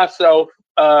treat myself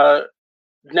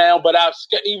now, but I've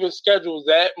even scheduled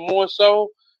that more so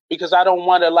because I don't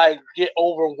want to like get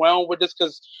overwhelmed with this.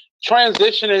 Because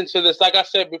transitioning to this, like I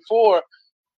said before,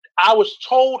 I was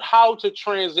told how to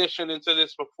transition into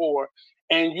this before,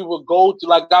 and you would go to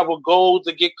like I would go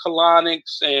to get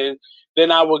colonics, and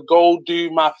then I would go do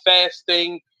my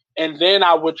fasting, and then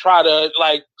I would try to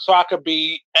like so I could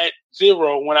be at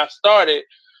 0 when I started,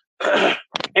 and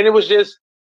it was just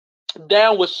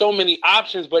down with so many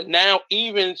options. But now,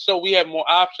 even so, we have more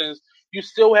options. You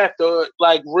still have to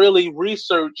like really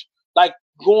research, like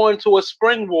going to a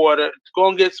spring water, go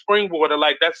and get spring water.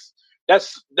 Like that's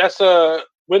a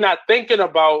we're not thinking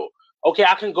about. Okay,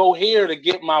 I can go here to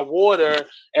get my water,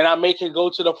 and I may can go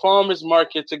to the farmer's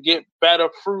market to get better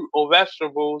fruit or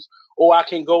vegetables, or I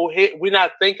can go here. We're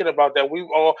not thinking about that. We've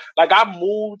all like I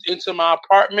moved into my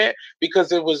apartment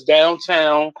because it was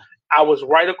downtown. I was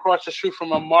right across the street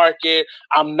from a market.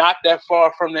 I'm not that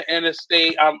far from the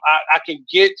interstate. I can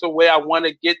get to where I want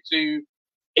to get to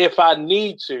if I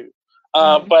need to.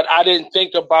 But I didn't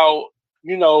think about,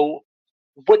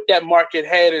 what that market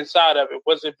had inside of it.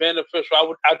 Was it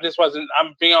beneficial? I just wasn't.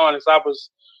 I'm being honest.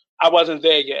 I wasn't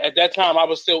there yet. At that time, I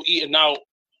was still eating out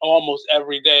almost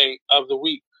every day of the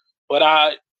week.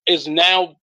 But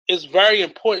it's very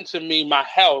important to me, my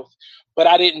health. But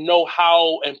I didn't know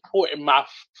how important my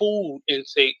food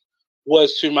intake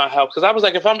was to my health. Because I was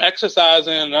like, if I'm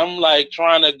exercising and I'm like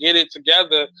trying to get it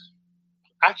together,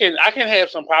 I can have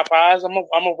some Popeyes. I'm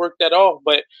gonna work that off,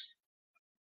 but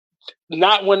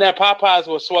not when that Popeyes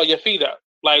will swell your feet up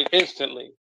like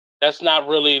instantly. That's not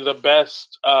really the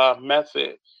best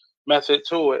method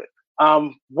to it.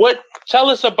 Tell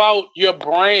us about your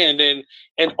brand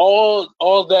and all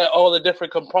the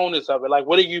different components of it. Like,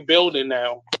 what are you building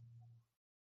now?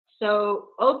 So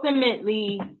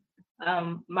ultimately,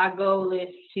 my goal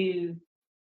is to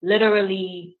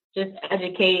literally just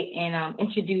educate and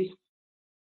introduce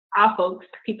our folks,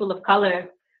 people of color,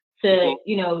 to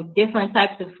different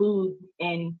types of foods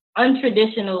and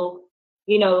untraditional,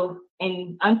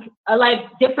 and like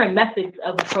different methods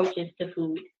of approaches to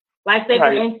food. Like say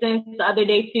for instance, the other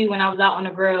day too, when I was out on the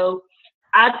grill,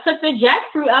 I took the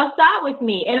jackfruit outside with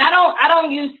me, and I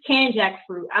don't use canned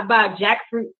jackfruit. I buy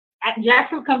jackfruit.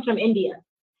 Jackfruit comes from India,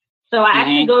 so I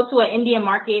actually go to an Indian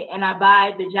market and I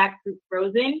buy the jackfruit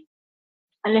frozen,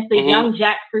 and it's a young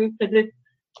jackfruit because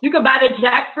you can buy the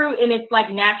jackfruit in its like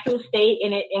natural state,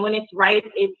 and when it's ripe,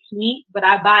 it's sweet. But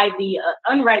I buy the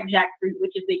unripe jackfruit,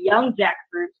 which is the young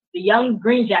jackfruit, the young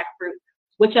green jackfruit,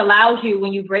 which allows you,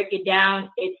 when you break it down,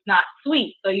 it's not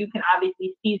sweet, so you can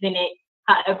obviously season it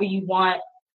however you want.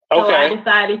 So I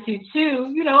decided to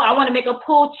I want to make a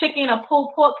pulled chicken, a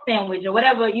pulled pork sandwich, or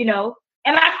whatever,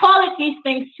 and I call it these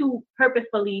things too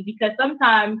purposefully because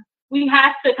sometimes we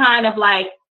have to kind of like,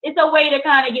 it's a way to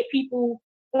kind of get people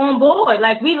on board.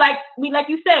 Like we like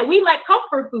you said, we like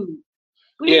comfort food.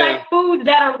 We like foods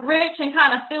that are rich and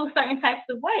kind of fill certain types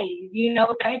of ways,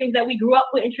 certain things that we grew up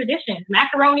with in traditions,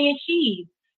 macaroni and cheese.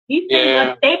 These things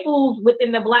are staples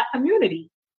within the Black community.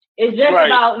 It's just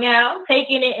about now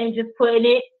taking it and just putting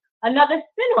it another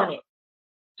spin on it.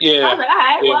 Yeah. So I was like, all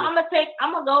right, well, I'm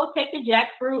gonna go take the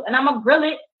jackfruit and I'm gonna grill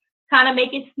it, kind of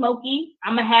make it smoky.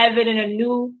 I'm gonna have it in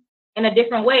a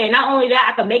different way. And not only that,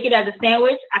 I could make it as a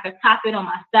sandwich. I could top it on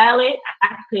my salad.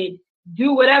 I could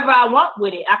do whatever I want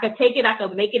with it. I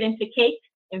could make it into cake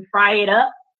and fry it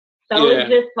up. So it's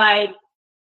just like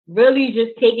really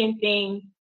just taking things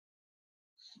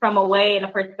from a way and a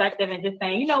perspective and just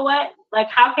saying, you know what? Like,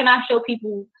 how can I show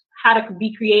people how to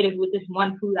be creative with this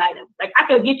one food item? Like, I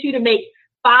could get you to make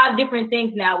 5 different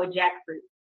things now with jackfruit.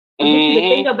 Or get you to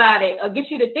think about it. Or get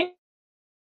you to think.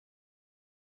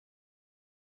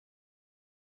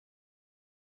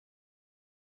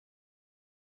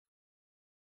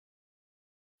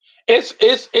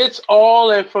 It's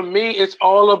all, and for me, it's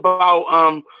all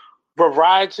about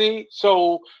variety.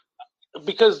 So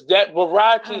because that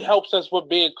variety helps us with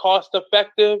being cost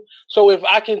effective. So if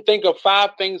I can think of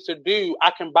 5 things to do,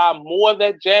 I can buy more of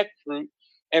that jackfruit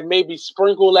and maybe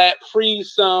sprinkle that,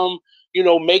 freeze some,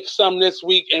 make some this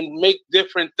week and make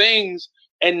different things.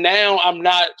 And now I'm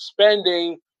not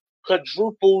spending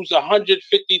quadruples $150,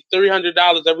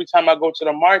 $300 every time I go to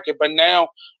the market. But now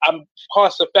I'm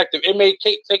cost effective. It may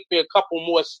take me a couple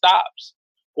more stops,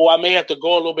 or I may have to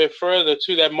go a little bit further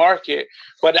to that market.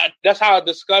 But that's how I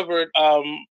discovered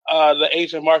the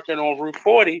Asian market on Route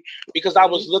 40, because I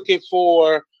was looking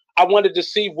for. I wanted to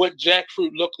see what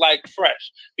jackfruit looked like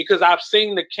fresh, because I've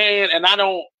seen the can, and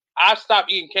I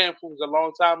stopped eating canned foods a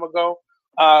long time ago,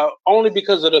 only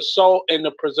because of the salt and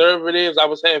the preservatives. I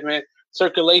was having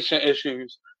circulation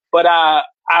issues, but I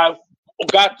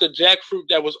got the jackfruit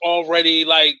that was already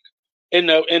like in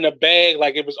a bag,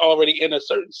 like it was already in a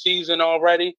certain season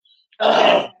already,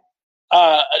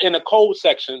 in the cold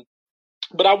section.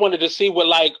 But I wanted to see what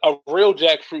like a real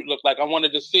jackfruit looked like. I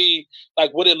wanted to see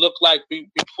like what it looked like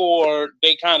before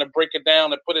they kind of break it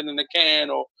down and put it in the can.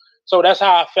 So that's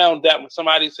how I found that when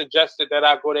somebody suggested that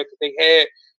I go there, because they had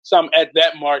some at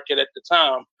that market at the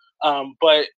time.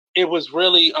 But it was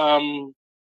really, for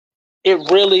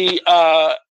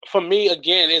me,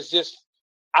 again, it's just,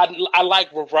 I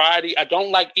like variety. I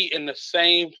don't like eating the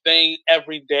same thing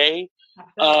every day.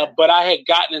 But I had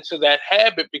gotten into that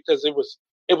habit because it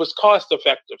was cost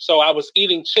effective. So I was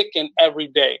eating chicken every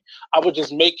day. I would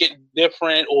just make it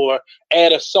different, or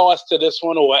add a sauce to this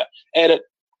one, or add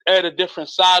a different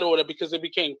side order, because it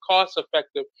became cost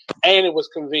effective and it was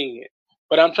convenient.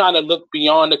 But I'm trying to look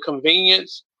beyond the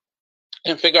convenience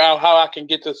and figure out how I can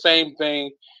get the same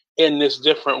thing in this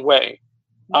different way.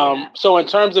 Yeah. So in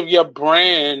terms of your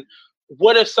brand,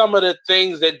 what are some of the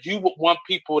things that you would want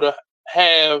people to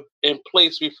have in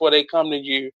place before they come to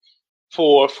you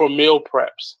for meal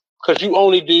preps? Because you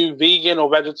only do vegan or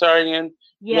vegetarian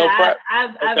meal prep?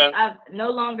 I've no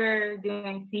longer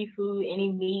doing seafood,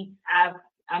 any meat.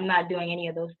 I'm not doing any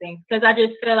of those things, because I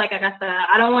just feel like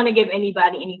I don't want to give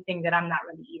anybody anything that I'm not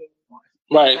really eating anymore.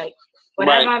 Right. Like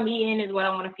whatever I'm eating is what I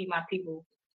want to feed my people.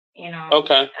 And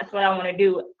that's what I want to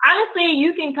do. Honestly,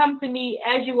 you can come to me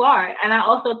as you are. And I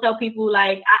also tell people,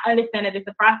 like, I understand that it's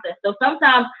a process. So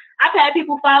sometimes I've had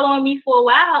people following me for a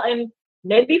while, and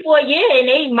maybe for a year, and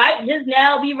they might just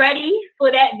now be ready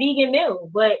for that vegan meal.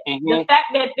 But the fact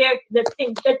that the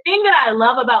thing that I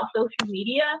love about social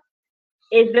media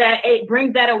is that it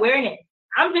brings that awareness.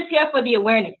 I'm just here for the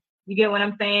awareness. You get what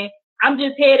I'm saying? I'm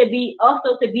just here to be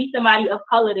somebody of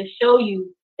color, to show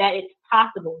you that it's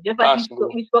possible. Just like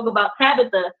we spoke about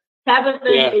Tabitha.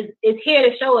 Tabitha is here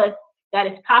to show us that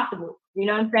it's possible. You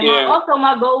know what I'm saying? Yeah. Also,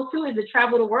 my goal too is to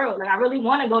travel the world. Like, I really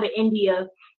want to go to India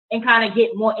and kind of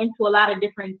get more into a lot of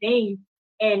different things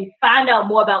and find out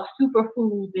more about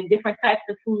superfoods and different types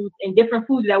of foods and different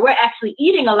foods that we're actually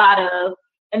eating a lot of,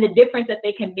 and the difference that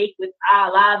they can make with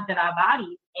our lives and our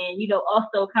bodies. And,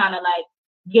 also kind of like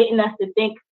getting us to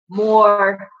think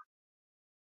more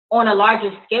on a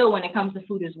larger scale when it comes to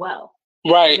food as well.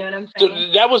 Right. You know what I'm saying?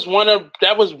 So that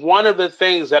was one of the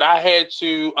things that I had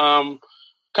to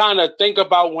kind of think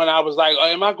about when I was like,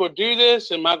 am I going to do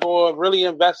this? Am I going to really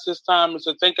invest this time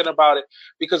into thinking about it?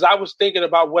 Because I was thinking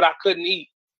about what I couldn't eat.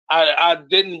 I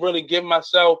didn't really give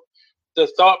myself the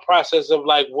thought process of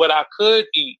like what I could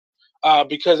eat,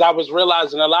 because I was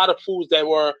realizing a lot of foods that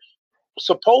were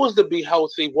supposed to be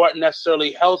healthy weren't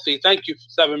necessarily healthy. Thank you for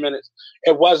 7 minutes.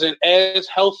 It wasn't as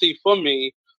healthy for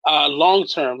me long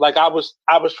term. Like I was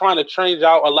trying to change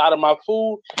out a lot of my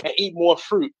food and eat more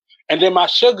fruit. And then my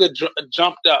sugar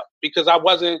jumped up because I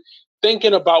wasn't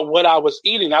thinking about what I was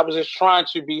eating. I was just trying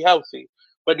to be healthy.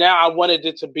 But now I wanted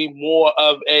it to be more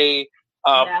of a,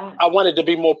 I wanted to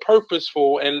be more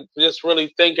purposeful and just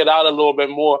really think it out a little bit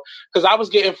more, because I was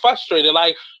getting frustrated.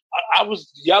 Like I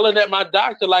was yelling at my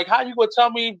doctor, like, how you gonna tell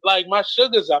me like my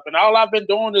sugar's up? And all I've been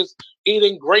doing is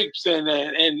eating grapes and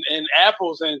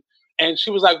apples. And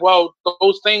she was like, well,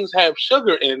 those things have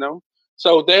sugar in them.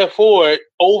 So therefore,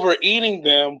 overeating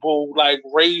them will like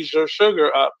raise your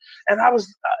sugar up. And I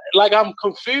was like, I'm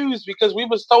confused because we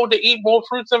was told to eat more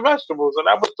fruits and vegetables, and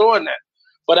I was doing that.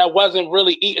 But I wasn't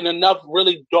really eating enough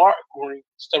really dark greens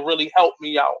to really help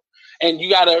me out. And you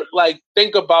got to like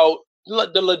think about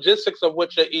the logistics of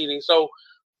what you're eating. So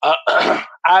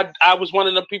I was one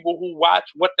of the people who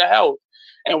watched What the Health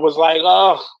and was like,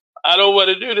 oh, I don't want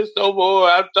to do this no more.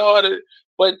 I've thought it.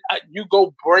 But you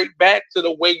go right back to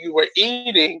the way you were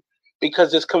eating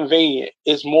because it's convenient.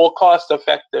 It's more cost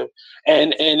effective.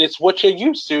 And it's what you're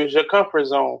used to, is your comfort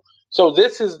zone. So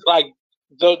this is like,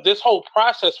 this whole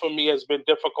process for me has been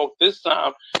difficult this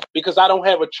time because I don't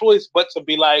have a choice but to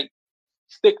be like,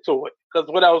 stick to it. Because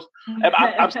what else?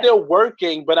 I'm still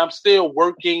working, but I'm still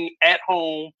working at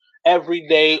home every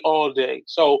day, all day.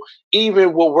 So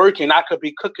even with working, I could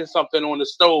be cooking something on the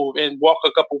stove and walk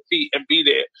a couple feet and be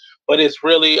there. But it's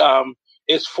really,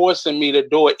 it's forcing me to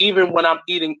do it. Even when I'm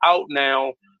eating out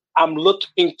now, I'm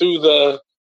looking through the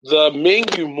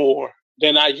menu more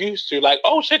than I used to. Like,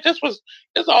 oh shit,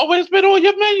 it's always been on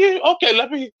your menu. Okay,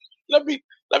 let me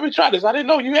try this. I didn't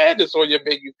know you had this on your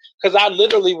menu. Because I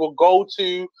literally will go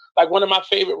to, like, one of my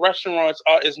favorite restaurants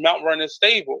is Mount Vernon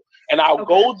Stable, and I'll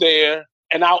go there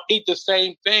and I'll eat the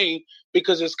same thing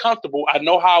because it's comfortable. I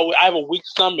know how I have a weak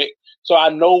stomach, so I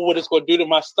know what it's going to do to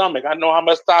my stomach. I know how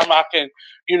much time I can,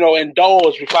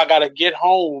 indulge before I got to get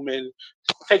home and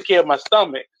take care of my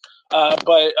stomach.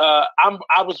 But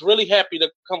I was really happy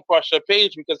to come across your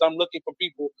page because I'm looking for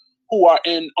people who are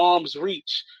in arm's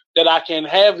reach that I can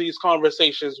have these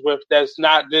conversations with. That's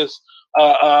not this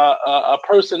a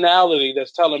personality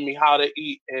that's telling me how to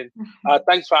eat. And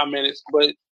thanks 5 minutes,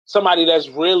 but somebody that's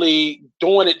really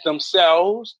doing it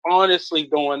themselves, honestly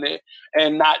doing it,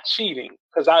 and not cheating.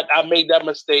 Because I made that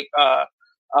mistake.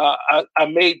 I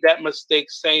made that mistake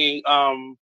saying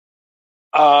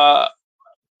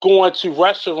going to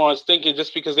restaurants thinking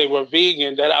just because they were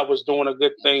vegan that I was doing a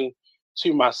good thing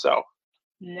to myself.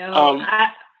 No,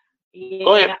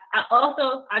 go ahead.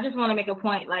 I just want to make a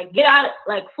point. Like, get out.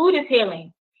 Like, food is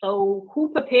healing. So who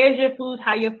prepares your food,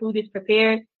 how your food is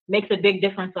prepared, makes a big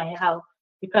difference on your health.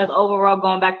 Because overall,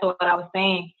 going back to what I was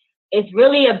saying, it's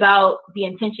really about the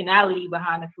intentionality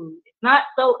behind the food. It's not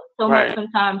so much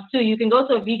sometimes too. You can go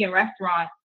to a vegan restaurant,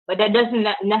 but that doesn't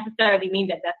necessarily mean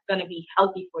that that's going to be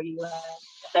healthy for you.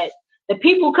 But the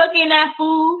people cooking that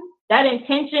food, that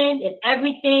intention is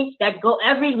everything.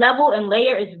 Every level and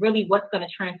layer is really what's going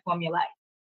to transform your life.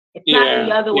 It's not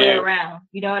the other way around.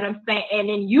 You know what I'm saying? And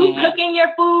then you cooking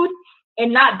your food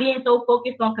and not being so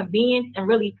focused on convenience and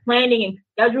really planning and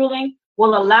scheduling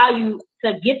will allow you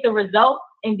to get the results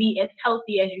and be as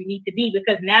healthy as you need to be,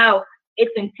 because now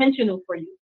it's intentional for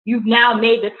you. You've now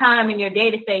made the time in your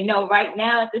day to say, no, right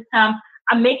now at this time,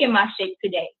 I'm making my shake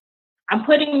today. I'm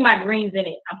putting my greens in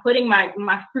it. I'm putting my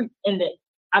fruits in it.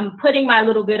 I'm putting my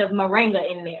little bit of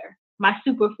moringa in there, my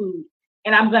superfood.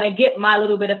 And I'm going to get my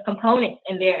little bit of components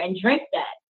in there and drink that.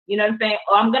 You know what I'm saying?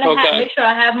 Or I'm going to make sure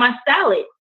I have my salad.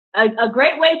 A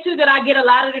great way, too, that I get a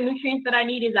lot of the nutrients that I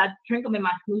need is I drink them in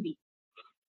my smoothie.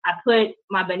 I put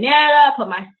my banana, I put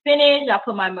my spinach, I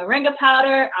put my moringa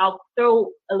powder. I'll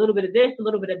throw a little bit of this, a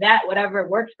little bit of that, whatever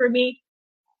works for me.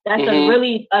 That's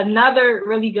another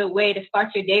really good way to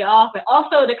start your day off, and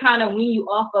also to kind of wean you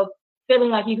off of feeling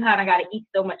like you kind of got to eat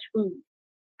so much food.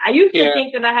 I used to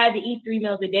think that I had to eat 3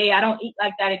 meals a day. I don't eat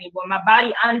like that anymore. My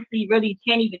body honestly really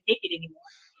can't even take it anymore.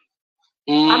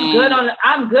 I'm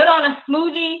good on a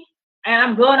smoothie, and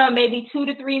I'm good on maybe 2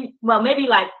 to 3, well, maybe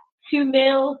like 2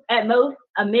 meals at most,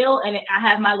 a meal, and I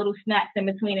have my little snacks in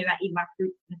between, and I eat my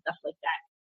fruits and stuff like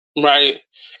that. Right.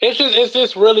 It's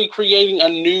just really creating a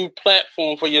new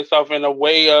platform for yourself and a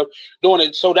way of doing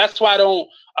it. So that's why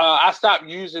I stopped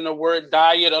using the word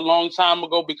diet a long time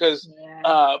ago, because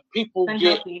people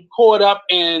get caught up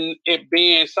in it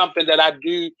being something that I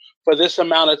do for this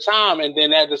amount of time, and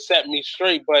then that to set me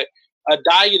straight. But a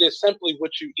diet is simply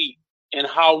what you eat, and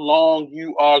how long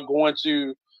you are going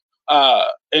to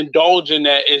indulge in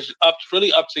that is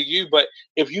really up to you. But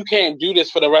if you can't do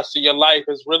this for the rest of your life,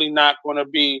 it's really not going to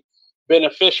be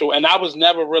beneficial. And I was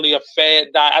never really a fad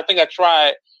diet. I think I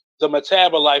tried the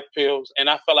Metabolife pills, and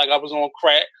I felt like I was on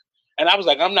crack. And I was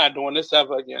like, I'm not doing this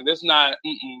ever again. This not.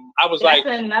 I was like,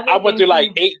 I went through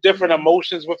like 8 different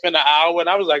emotions within an hour, and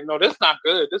I was like, no, this not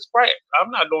good. This crack.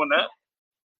 I'm not doing that.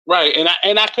 Right.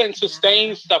 And I couldn't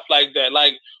sustain stuff like that.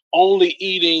 Like only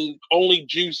eating, only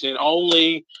juicing,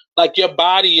 only, like, your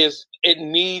body it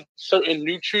needs certain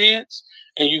nutrients,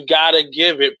 and you gotta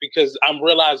give it, because I'm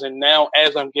realizing now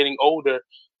as I'm getting older,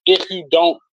 if you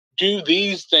don't do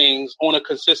these things on a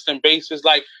consistent basis,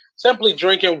 like simply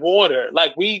drinking water,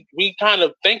 like we kind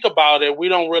of think about it. We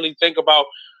don't really think about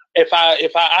if I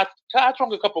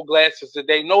drink a couple glasses a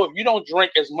day. No, if you don't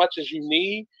drink as much as you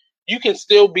need, you can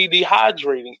still be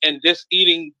dehydrating, and just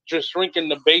drinking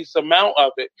the base amount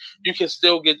of it, you can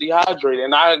still get dehydrated.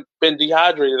 And I've been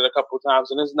dehydrated a couple of times,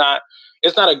 and it's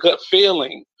not a good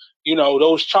feeling. You know,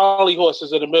 those Charlie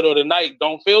horses in the middle of the night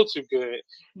don't feel too good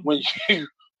when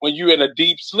you're in a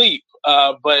deep sleep.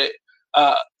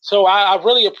 So I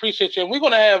really appreciate you, and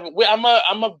I'm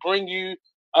gonna bring you.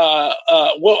 I'm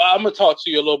gonna talk to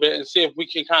you a little bit and see if we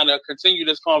can kind of continue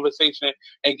this conversation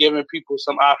and giving people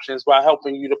some options by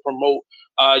helping you to promote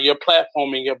your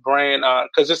platform and your brand,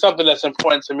 because it's something that's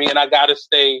important to me, and I gotta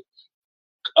stay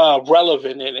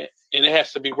relevant in it, and it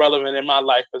has to be relevant in my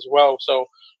life as well. So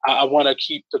I want to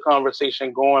keep the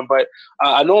conversation going. But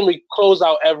I normally close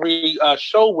out every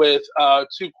show with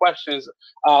two questions.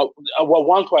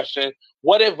 One question: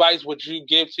 what advice would you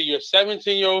give to your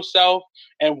 17-year-old self,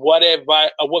 and what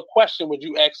question would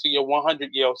you ask to your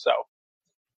 100-year-old self?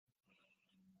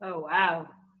 Oh wow!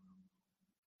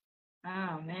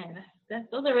 Oh man,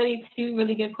 those are really two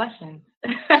really good questions.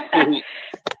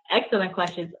 Excellent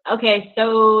questions. Okay,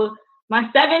 so my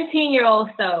 17-year-old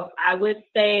self, I would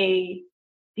say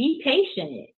be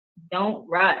patient. Don't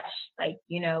rush. Like,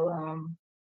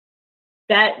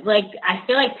 that, like, I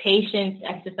feel like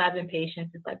exercising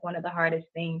patience is like one of the hardest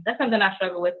things. That's something I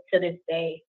struggle with to this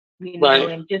day, Right.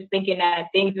 And just thinking that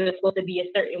things are supposed to be a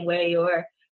certain way, or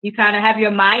you kind of have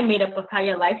your mind made up of how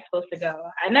your life's supposed to go.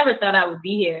 I never thought I would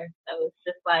be here. So it's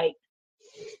just like,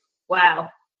 wow.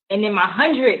 And then my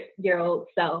 100-year-old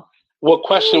self. What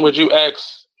question would you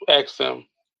ask them?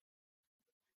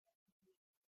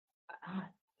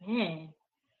 Man.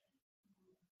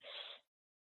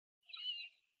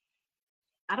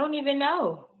 I don't even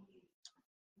know.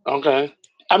 Okay.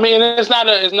 I mean, it's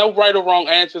no right or wrong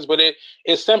answers, but it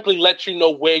simply lets you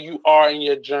know where you are in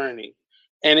your journey.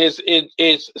 And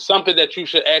it's something that you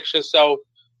should ask yourself,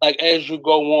 like, as you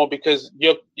go on, because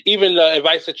even the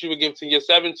advice that you would give to your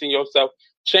 17-year-old self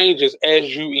changes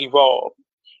as you evolve.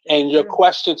 And your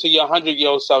question to your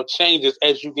 100-year-old self changes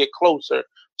as you get closer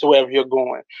to wherever you're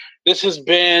going. This has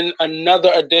been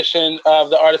another edition of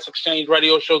the Artist Exchange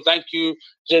Radio Show. Thank you,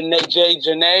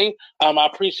 Janae. I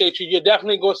appreciate you. You're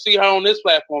definitely going to see her on this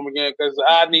platform again because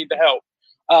I need the help.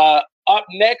 Up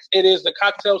next, it is the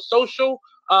Cocktail Social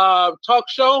talk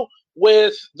show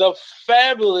with the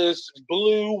fabulous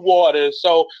Blue Waters.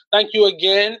 So thank you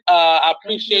again. I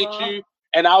appreciate you.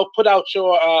 And I'll put out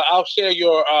I'll share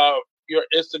your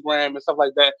Instagram and stuff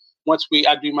like that once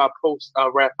I do my post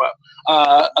wrap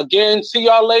up. Again, see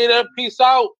y'all later. Peace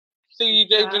out. See you,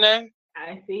 Janae.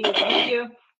 I see you. Thank you.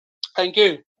 Thank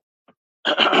you.